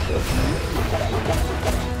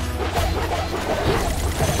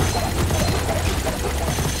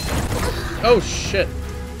 Oh shit!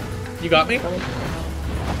 You got me?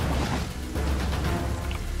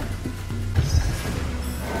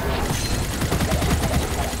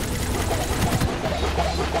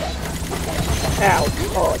 Ow!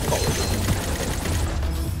 Oh, it's cold.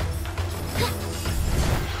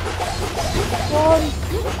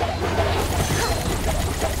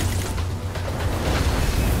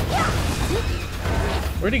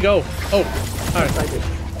 Where'd he go? Oh, hi.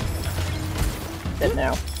 Dead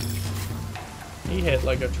now. He hit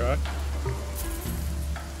like a truck.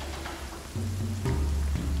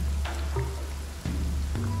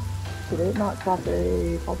 Did it not drop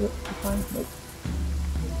a bullet this time? Nope.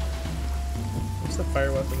 What's the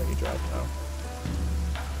fire weapon that you dropped now?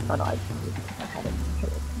 Oh no, I had it.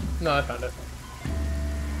 No, I found it.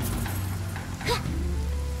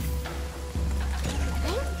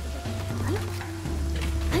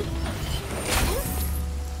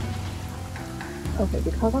 Okay,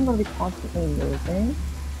 because I'm going to be constantly moving,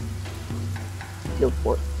 Field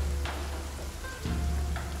Fort.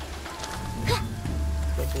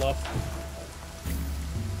 Go bluff.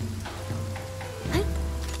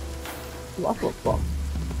 Bluff or bluff?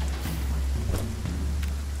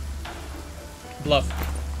 Bluff.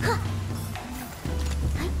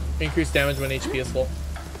 Increase damage when HP is full.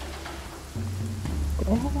 Did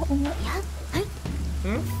I have that one yet?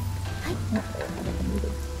 Hmm? No, I haven't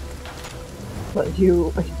needed. But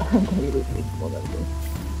you, I'm going to use these more than you.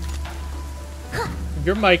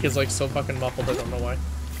 Your mic is like so fucking muffled, I don't know why.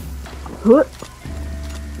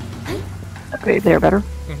 Okay, there, better?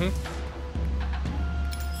 Mm-hmm.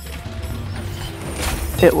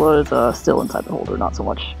 It was still inside the holder, not so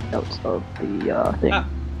much out of the thing. Ah,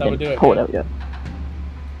 that would do it. Pull it out yet.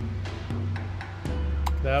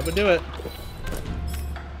 That would do it.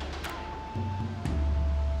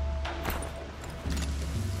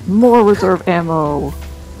 More reserve ammo.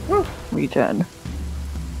 Regen.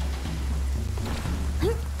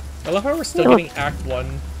 I love how we're still getting Act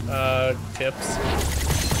 1 tips.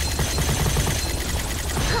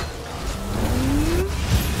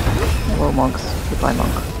 Hello, monks. Goodbye,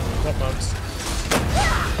 monk. What monks?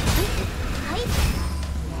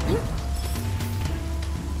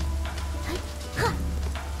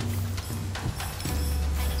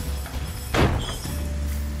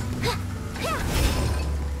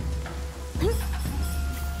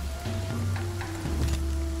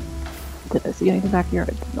 Did I see anything back here? I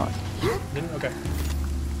did not. Didn't? Okay.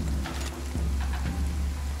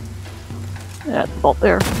 Yeah, it's the vault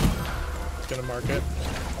there. Just gonna mark it.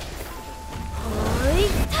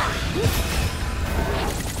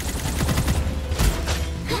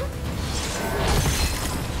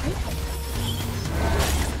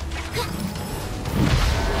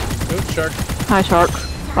 Oops, shark. Hi, shark.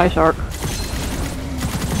 Bye, shark.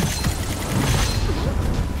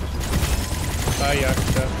 Bye,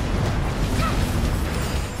 Yakuza.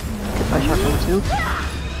 Goodbye, shark number 2.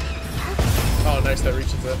 Oh, nice, that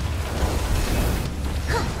reaches it.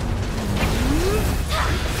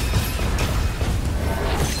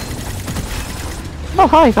 Oh,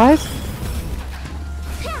 hi, guys.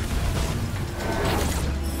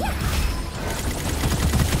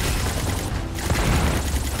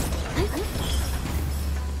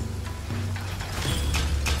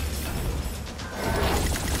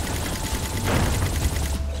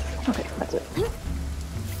 Okay, that's it.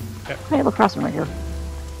 Okay. Hey, look, crossing right here.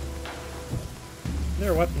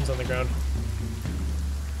 There are weapons on the ground.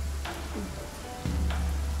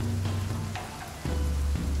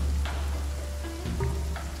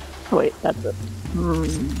 Oh, wait, that's it.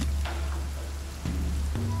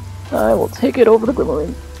 I will take it over the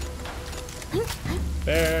glimmering.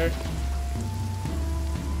 There.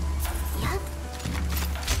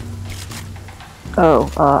 Oh,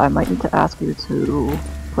 I might need to ask you to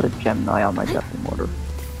put a Gemini on my depth mortar.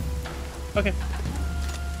 Okay.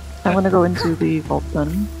 I'm gonna go into the vault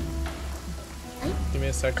then. Give me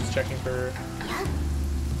a sec, just checking for...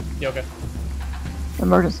 Yeah, okay.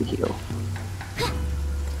 Emergency heal.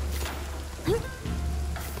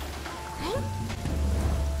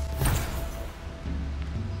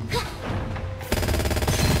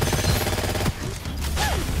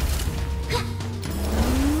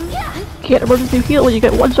 can't emergency heal when you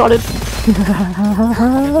get one-shotted. You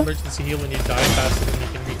can emergency heal when you die faster than you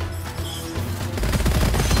can reach.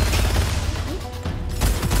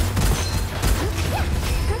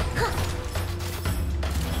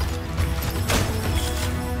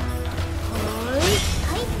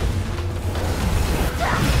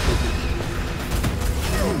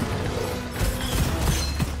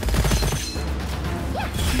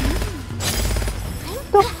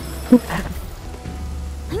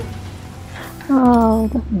 Oh,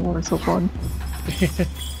 Deafening Ward is so fun.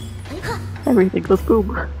 Everything goes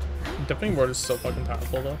boom. Deafening Ward is so fucking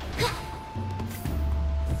powerful though.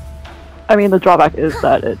 I mean, the drawback is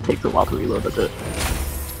that it takes a while to reload, that's it.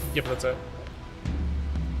 Yep, that's it.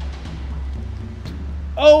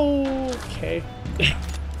 Okay.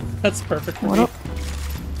 That's perfect for me.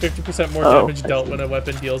 50% more damage dealt when a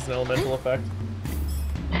weapon deals an elemental effect.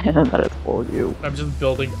 And that is for you. I'm just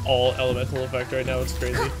building all elemental effect right now, it's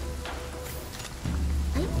crazy.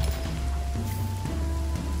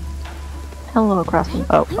 Hello, Craftsman.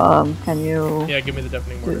 Oh, can you... Yeah, give me the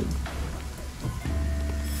Deafening Ward.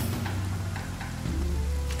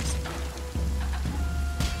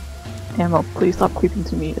 Ammo, please stop creeping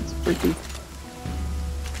to me, it's freaky.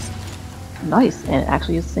 Nice, and it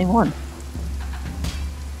actually is the same one.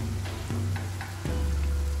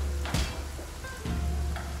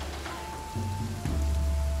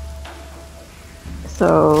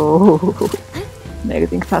 So...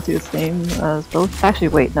 magazine capacity is the same as both. Actually,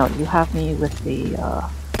 wait, no, you have me with the,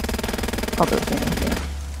 other thing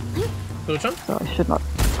here. Which one? So I should not...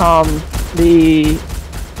 the...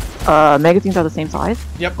 magazines are the same size.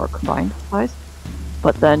 Yep. Or combined size.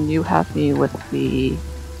 But then you have me with the...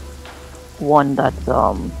 one that,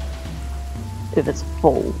 if it's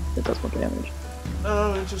full, it does more damage.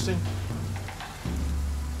 Oh, interesting.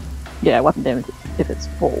 Yeah, weapon damage if it's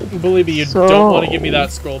full. Believe me, you don't want to give me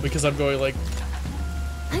that scroll because I'm going like...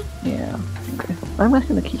 Yeah, okay. I'm just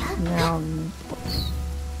gonna keep down...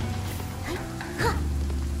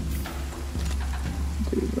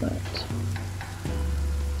 do that.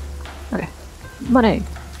 Okay. Money!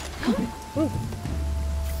 Come here.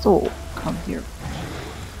 Soul, come here.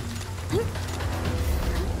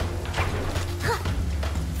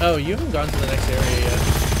 Oh, you haven't gone to the next area yet.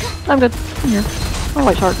 I'm good. Come here. Hi,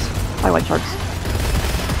 white sharks. Hi, white sharks.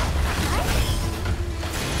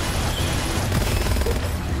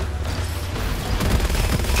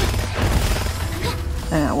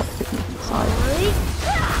 And I want to pick me from the side.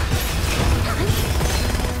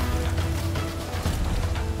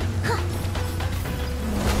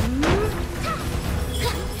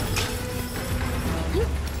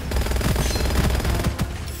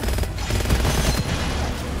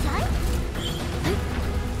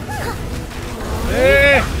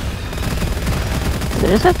 They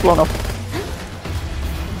just have blown up.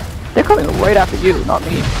 They're coming right after you, not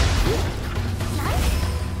me.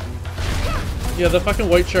 Yeah, the fucking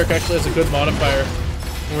white shark actually has a good modifier,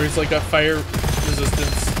 where he's like got fire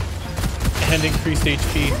resistance and increased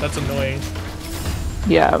HP. That's annoying.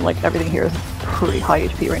 Yeah, like everything here is pretty high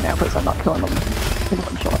HP right now because I'm not killing them in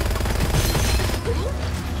one shot.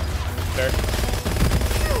 Fair.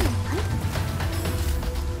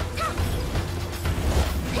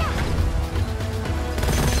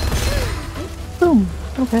 Boom.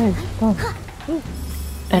 Okay, done.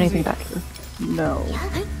 Anything back here? No.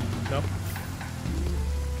 No?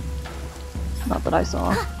 Not that I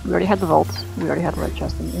saw. We already had the vault. We already had a red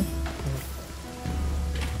chest in here.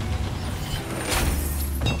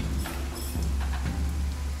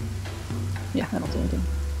 Yeah, I don't see anything.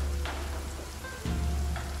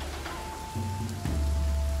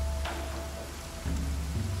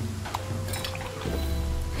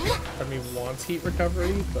 Part of me wants heat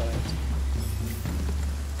recovery, but...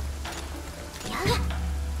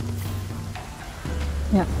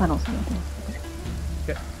 Yeah, I don't see anything.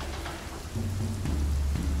 Okay.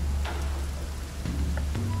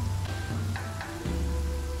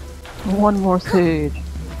 One more stage.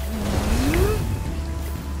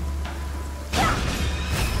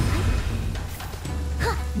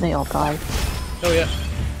 They all died. Oh yeah.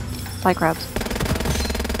 Bye, crabs.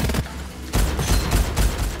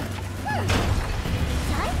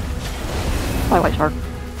 Bye, white shark.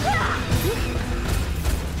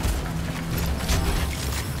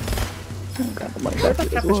 Oh, grab the money Where back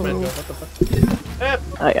did that here as catfish man go? well. What the fuck?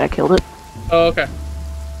 I killed it. Oh, okay.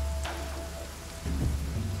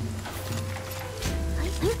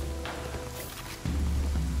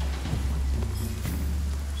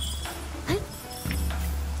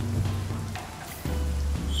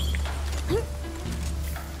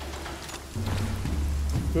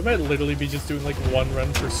 We might literally be just doing like one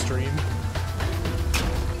run per stream.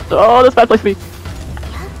 Oh, this bad place me.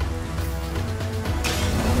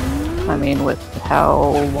 I mean, with how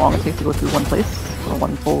long it takes to go through one place for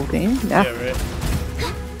one full game, yeah. Yeah, right.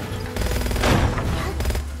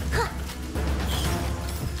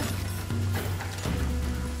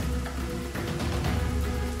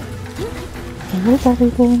 Where's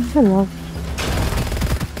everything? Hello.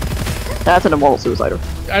 That's an immortal suicider.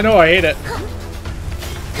 I know, I hate it.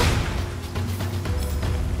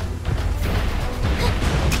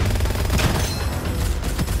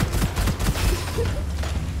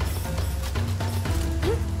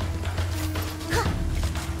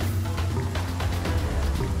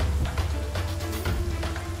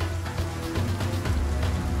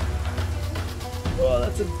 Oh,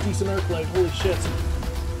 that's a decent arc light, holy shit.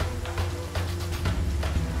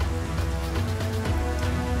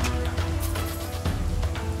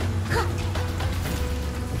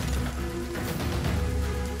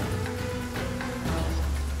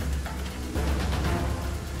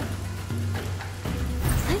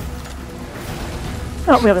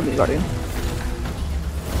 Oh, we have a Mini Guardian.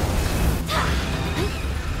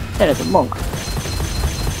 And it's a monk.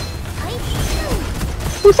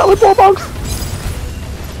 We summon more monks!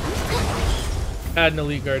 Add an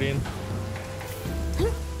Elite Guardian.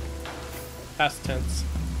 Past tense.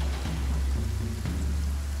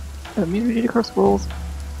 Immunity to curse rules.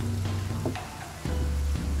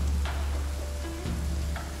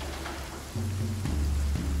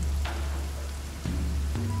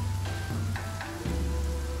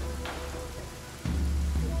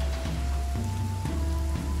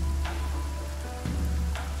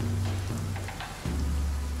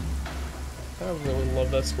 I really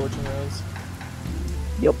love that Scorching Rounds.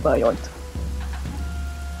 Yup, I yoinked.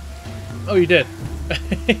 Oh, you did?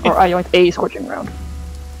 Or I yoinked a Scorching Round.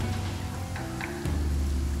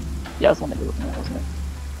 Yeah, that's the one I did with me, wasn't it?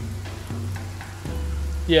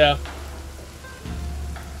 Yeah.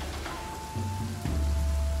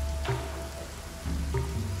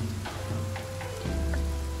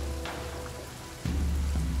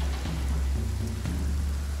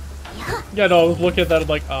 Yeah, no, I was looking at that, I'm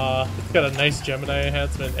like, it's got a nice Gemini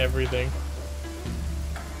enhancement and everything.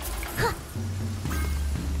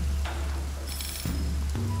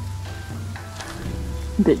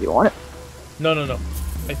 Did you want it? No, no, no.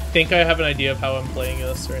 I think I have an idea of how I'm playing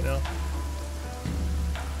this right now.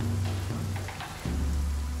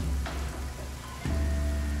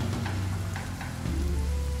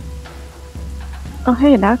 Oh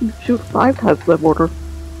hey, now I can shoot 5 types of order.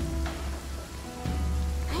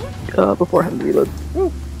 Before having to reload.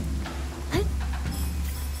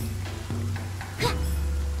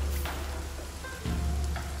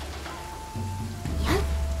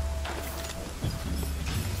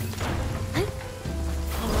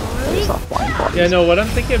 Yeah, no, what I'm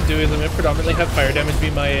thinking of doing is I'm going to predominantly have fire damage be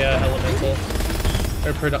my elemental.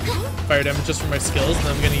 Or fire damage just for my skills, and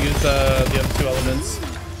I'm going to use the other 2 elements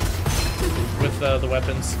with the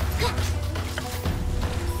weapons.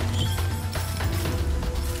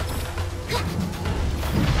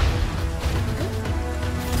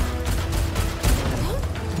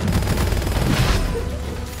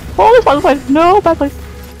 Oh, this bad place! No, bad place!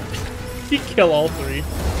 You kill all 3.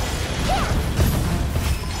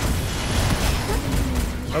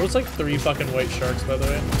 That was like 3 fucking white sharks, by the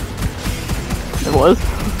way. There was?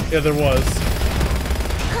 Yeah, there was.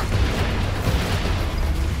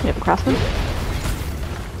 You have a craftsman? I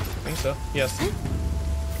think so. Yes.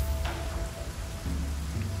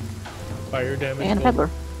 Fire damage. And a peddler.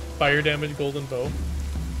 Fire damage, golden bow.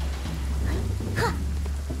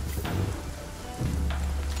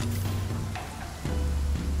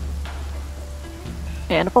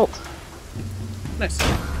 And a bolt. Nice.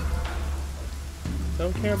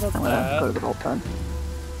 Don't care about I'm that. gonna go to the bolt then.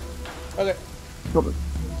 Okay.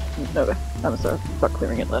 Okay, I'm gonna start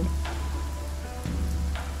clearing it then.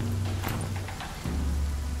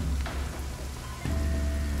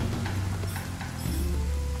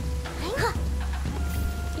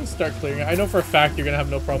 Start clearing it. I know for a fact you're gonna have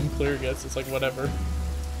no problem clearing it, so it's like whatever.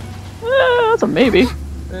 That's a maybe.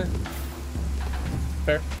 Eh.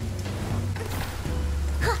 Fair.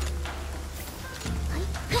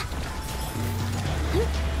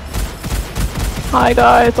 Hi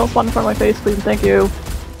guys, don't spawn in front of my face, please and thank you.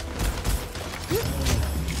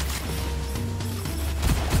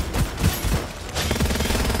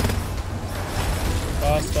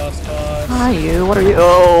 Boss. Hi you, what are you?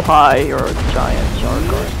 Oh hi, you're a giant shark,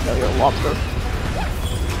 or no, you're a lobster.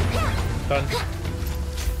 Done.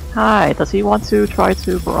 Hi, does he want to try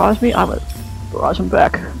to barrage me? I'm gonna barrage him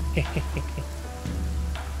back.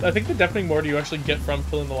 I think the deafening more do you actually get from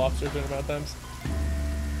killing the lobster a good amount of times.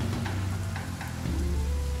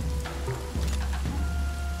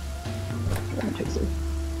 chaser.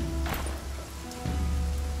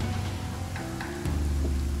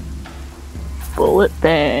 Bullet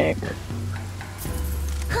bank.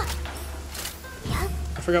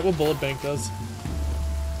 I forgot what bullet bank does.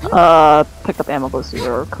 Pick up ammo goes to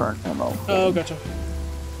your current ammo. Oh, gotcha.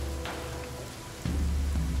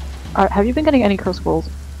 Have you been getting any curse scrolls?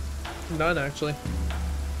 None, actually.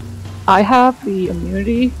 I have the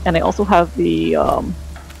immunity, and I also have the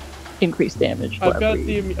increased damage. I've got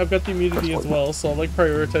the immunity as well, so I'll like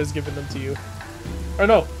prioritize giving them to you. Or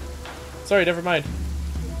no, sorry, never mind.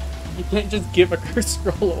 You can't just give a curse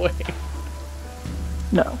scroll away.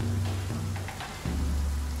 No.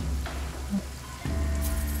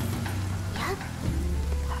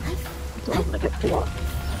 So I'm gonna get a lot.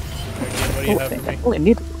 Again, what do you have for me? I only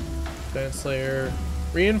need Giant Slayer,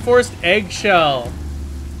 reinforced eggshell,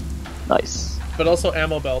 nice. but also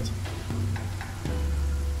ammo belt.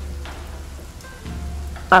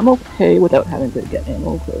 I'm okay without having to get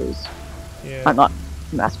ammo because Yeah. I'm not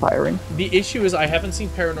mass firing. The issue is I haven't seen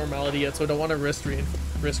paranormality yet, so I don't want to risk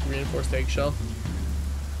reinforced eggshell.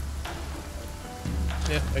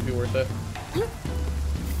 Yeah, might be worth it.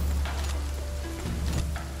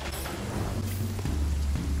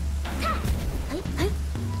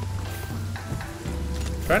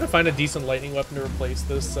 Trying to find a decent lightning weapon to replace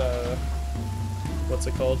this, what's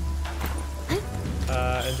it called?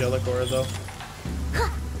 Angelic Aura, though.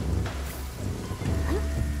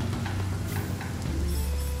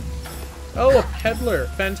 Oh, a peddler!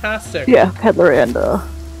 Fantastic! Yeah, peddler and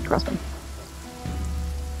craftsman.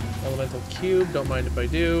 Elemental cube, don't mind if I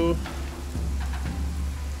do.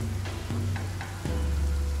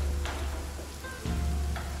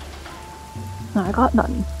 No, I got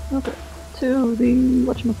none. Okay. To the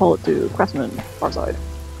whatchamacallit, to craftsman, far side.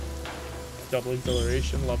 Double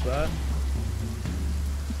exhilaration, love that.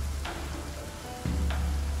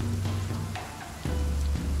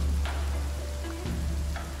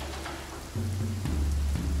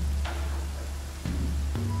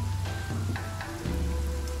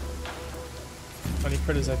 Funny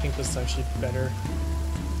part is I think this is actually better.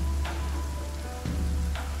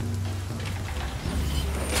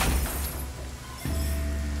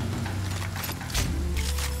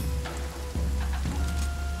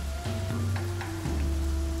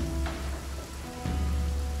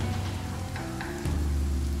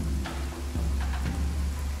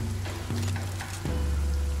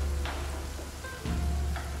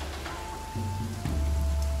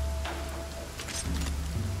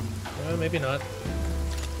 Maybe not.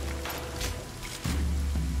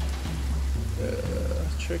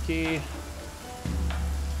 Tricky.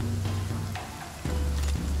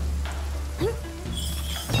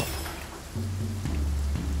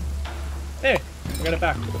 Hey, I got it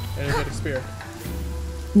back. Energetic spear.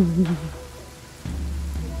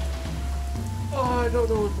 Oh, I don't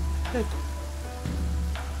know what the heck.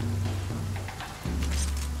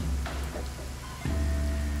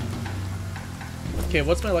 Okay,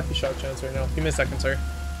 what's my lucky shot chance right now? Give me a second, sir.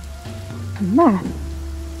 Math.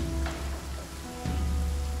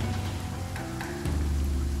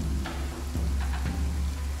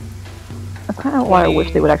 That's kind of why I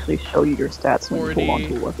wish they would actually show you your stats when you hold on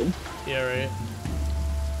to a weapon. Yeah, right.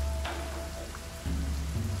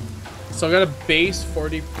 So I got a base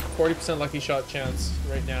 40% lucky shot chance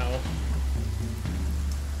right now.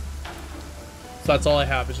 So that's all I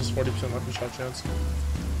have, is just 40% lucky shot chance.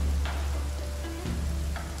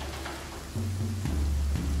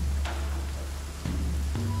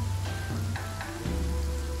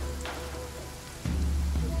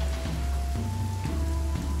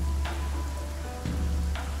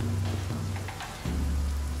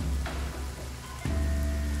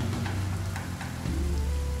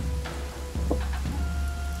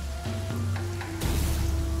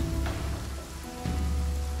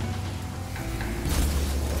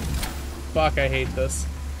 Fuck, I hate this.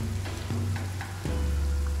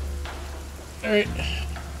 Alright.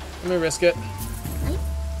 Let me risk it.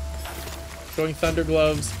 Going Thunder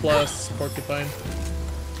Gloves plus Porcupine.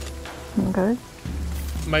 Okay.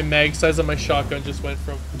 My mag size on my shotgun just went to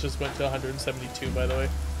 172, by the way.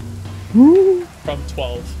 From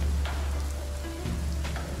 12.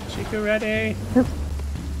 Shiku ready? Yep.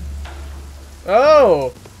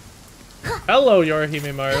 Oh! Hello,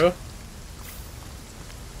 Yoruhime-Maru.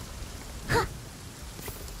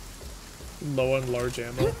 Low on large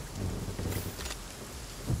ammo.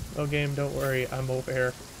 Oh, game, don't worry, I'm over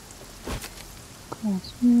here.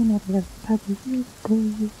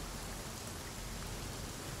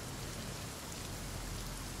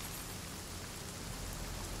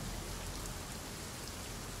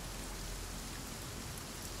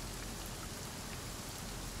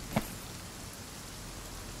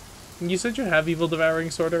 You said you have Evil Devouring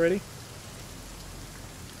Sword already?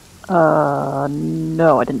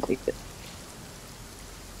 No, I didn't take it.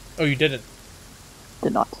 Oh, you didn't?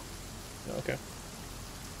 Did not. Oh, okay.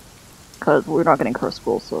 Because we're not getting Curse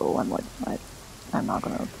Scrolls, so I'm like, I'm not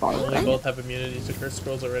gonna bother Well, with they that. both have immunity to Curse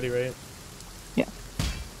Scrolls already, right? Yeah.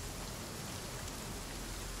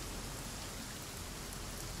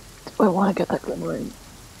 Do I want to get that Grim Ring?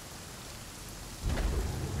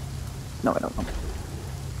 No, I don't know.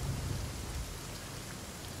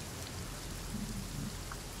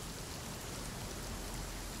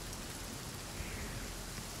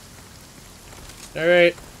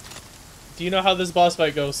 Alright. Do you know how this boss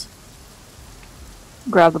fight goes?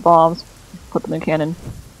 Grab the bombs, put them in cannon,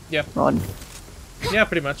 Yeah. run. Yeah,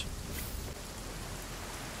 pretty much.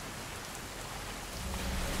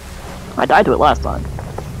 I died to it last time.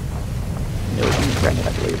 It was in granted,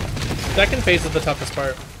 I believe. Second phase is the toughest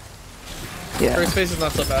part. Yeah. First phase is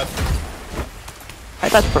not so bad. I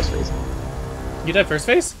died first phase. You died first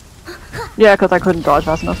phase? Yeah, because I couldn't dodge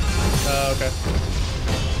fast enough. Okay.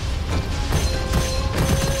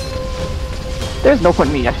 There's no point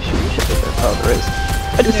in me actually shooting shit with this. Oh, there is.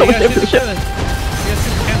 I do Yeah, so much you gotta damage to the shoot ship. cannon. You gotta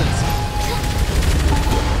shoot the cannons.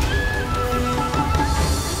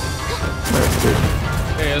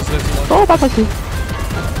 There he is, there's one. Oh, that's like two.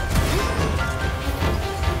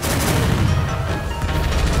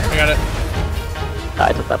 I got it.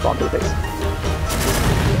 I took that bomb to the face.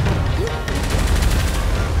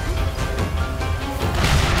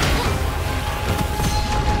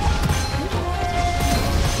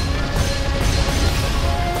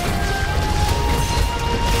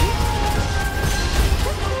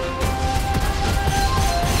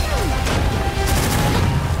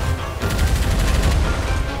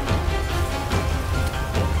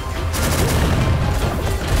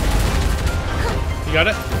 You got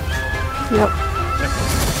it? Yep.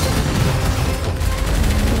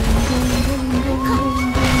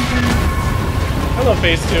 I love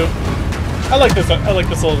phase 2. I like this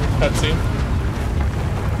little cutscene.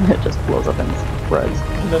 It just blows up and spreads.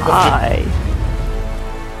 And then the Hi.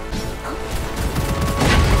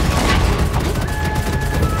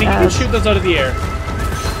 I think you can shoot those out of the air.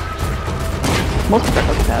 Most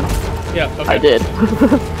projectiles can. Yeah, okay. I did.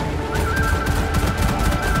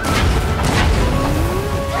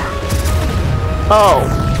 Oh,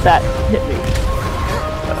 that hit me.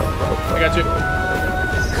 I got you.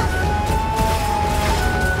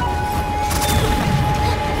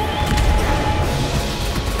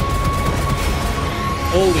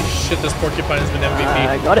 Holy shit, this porcupine has been MVP.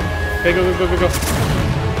 I got it. Okay, go, go, go, go, go.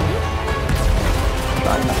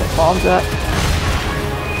 Trying not to get bombs at.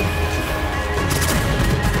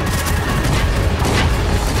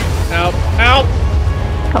 Help, help!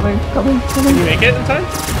 Coming, coming, Did coming. you make it in time?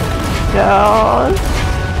 God.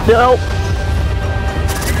 No.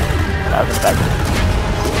 That was a bad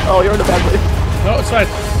place. Oh, you're in a bad place. No, it's fine.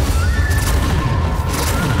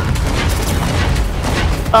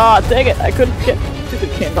 Ah, dang it. I couldn't get stupid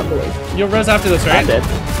cans on the way. You'll res after this, right? I'm dead.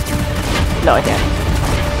 No, I can't.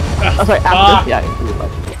 Ah, I'm sorry, after ah. this. Yeah, I can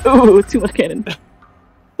do it. Ooh, too much cannon.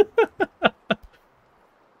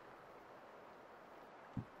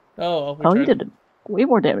 Oh, well, we Oh, you tried. did way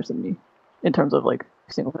more damage than me. In terms of, like,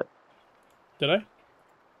 single hit. Did I?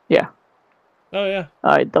 Yeah. Oh, yeah.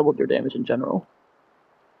 I doubled your damage in general.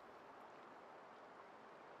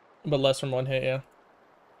 But less from one hit, yeah.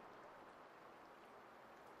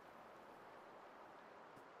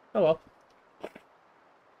 Oh, well.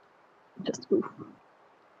 Just oof.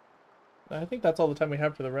 I think that's all the time we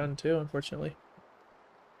have for the run, too, unfortunately.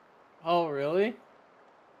 Oh, really?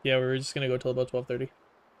 Yeah, we were just gonna go till about 12:30.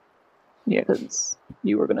 Yeah, because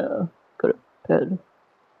you were gonna go to bed.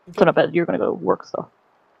 So not bed, you're gonna go work stuff.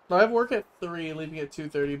 No, I have work at 3, leaving at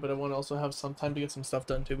 2:30, but I want to also have some time to get some stuff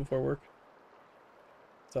done, too, before work.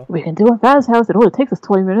 So. We can do it at Faz's house, it only takes us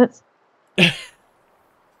 20 minutes.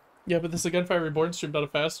 Yeah, but this is a Gunfire Reborn stream, not a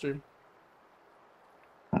fast stream.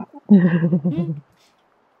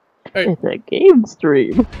 It's a game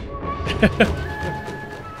stream.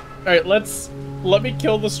 Alright, let me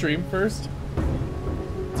kill the stream first.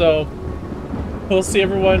 So, we'll see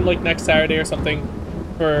everyone, like, next Saturday or something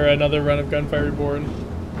for another run of Gunfire Reborn.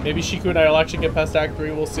 Maybe Shiku and I will actually get past Act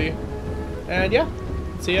 3, we'll see. And yeah,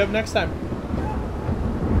 see you next time.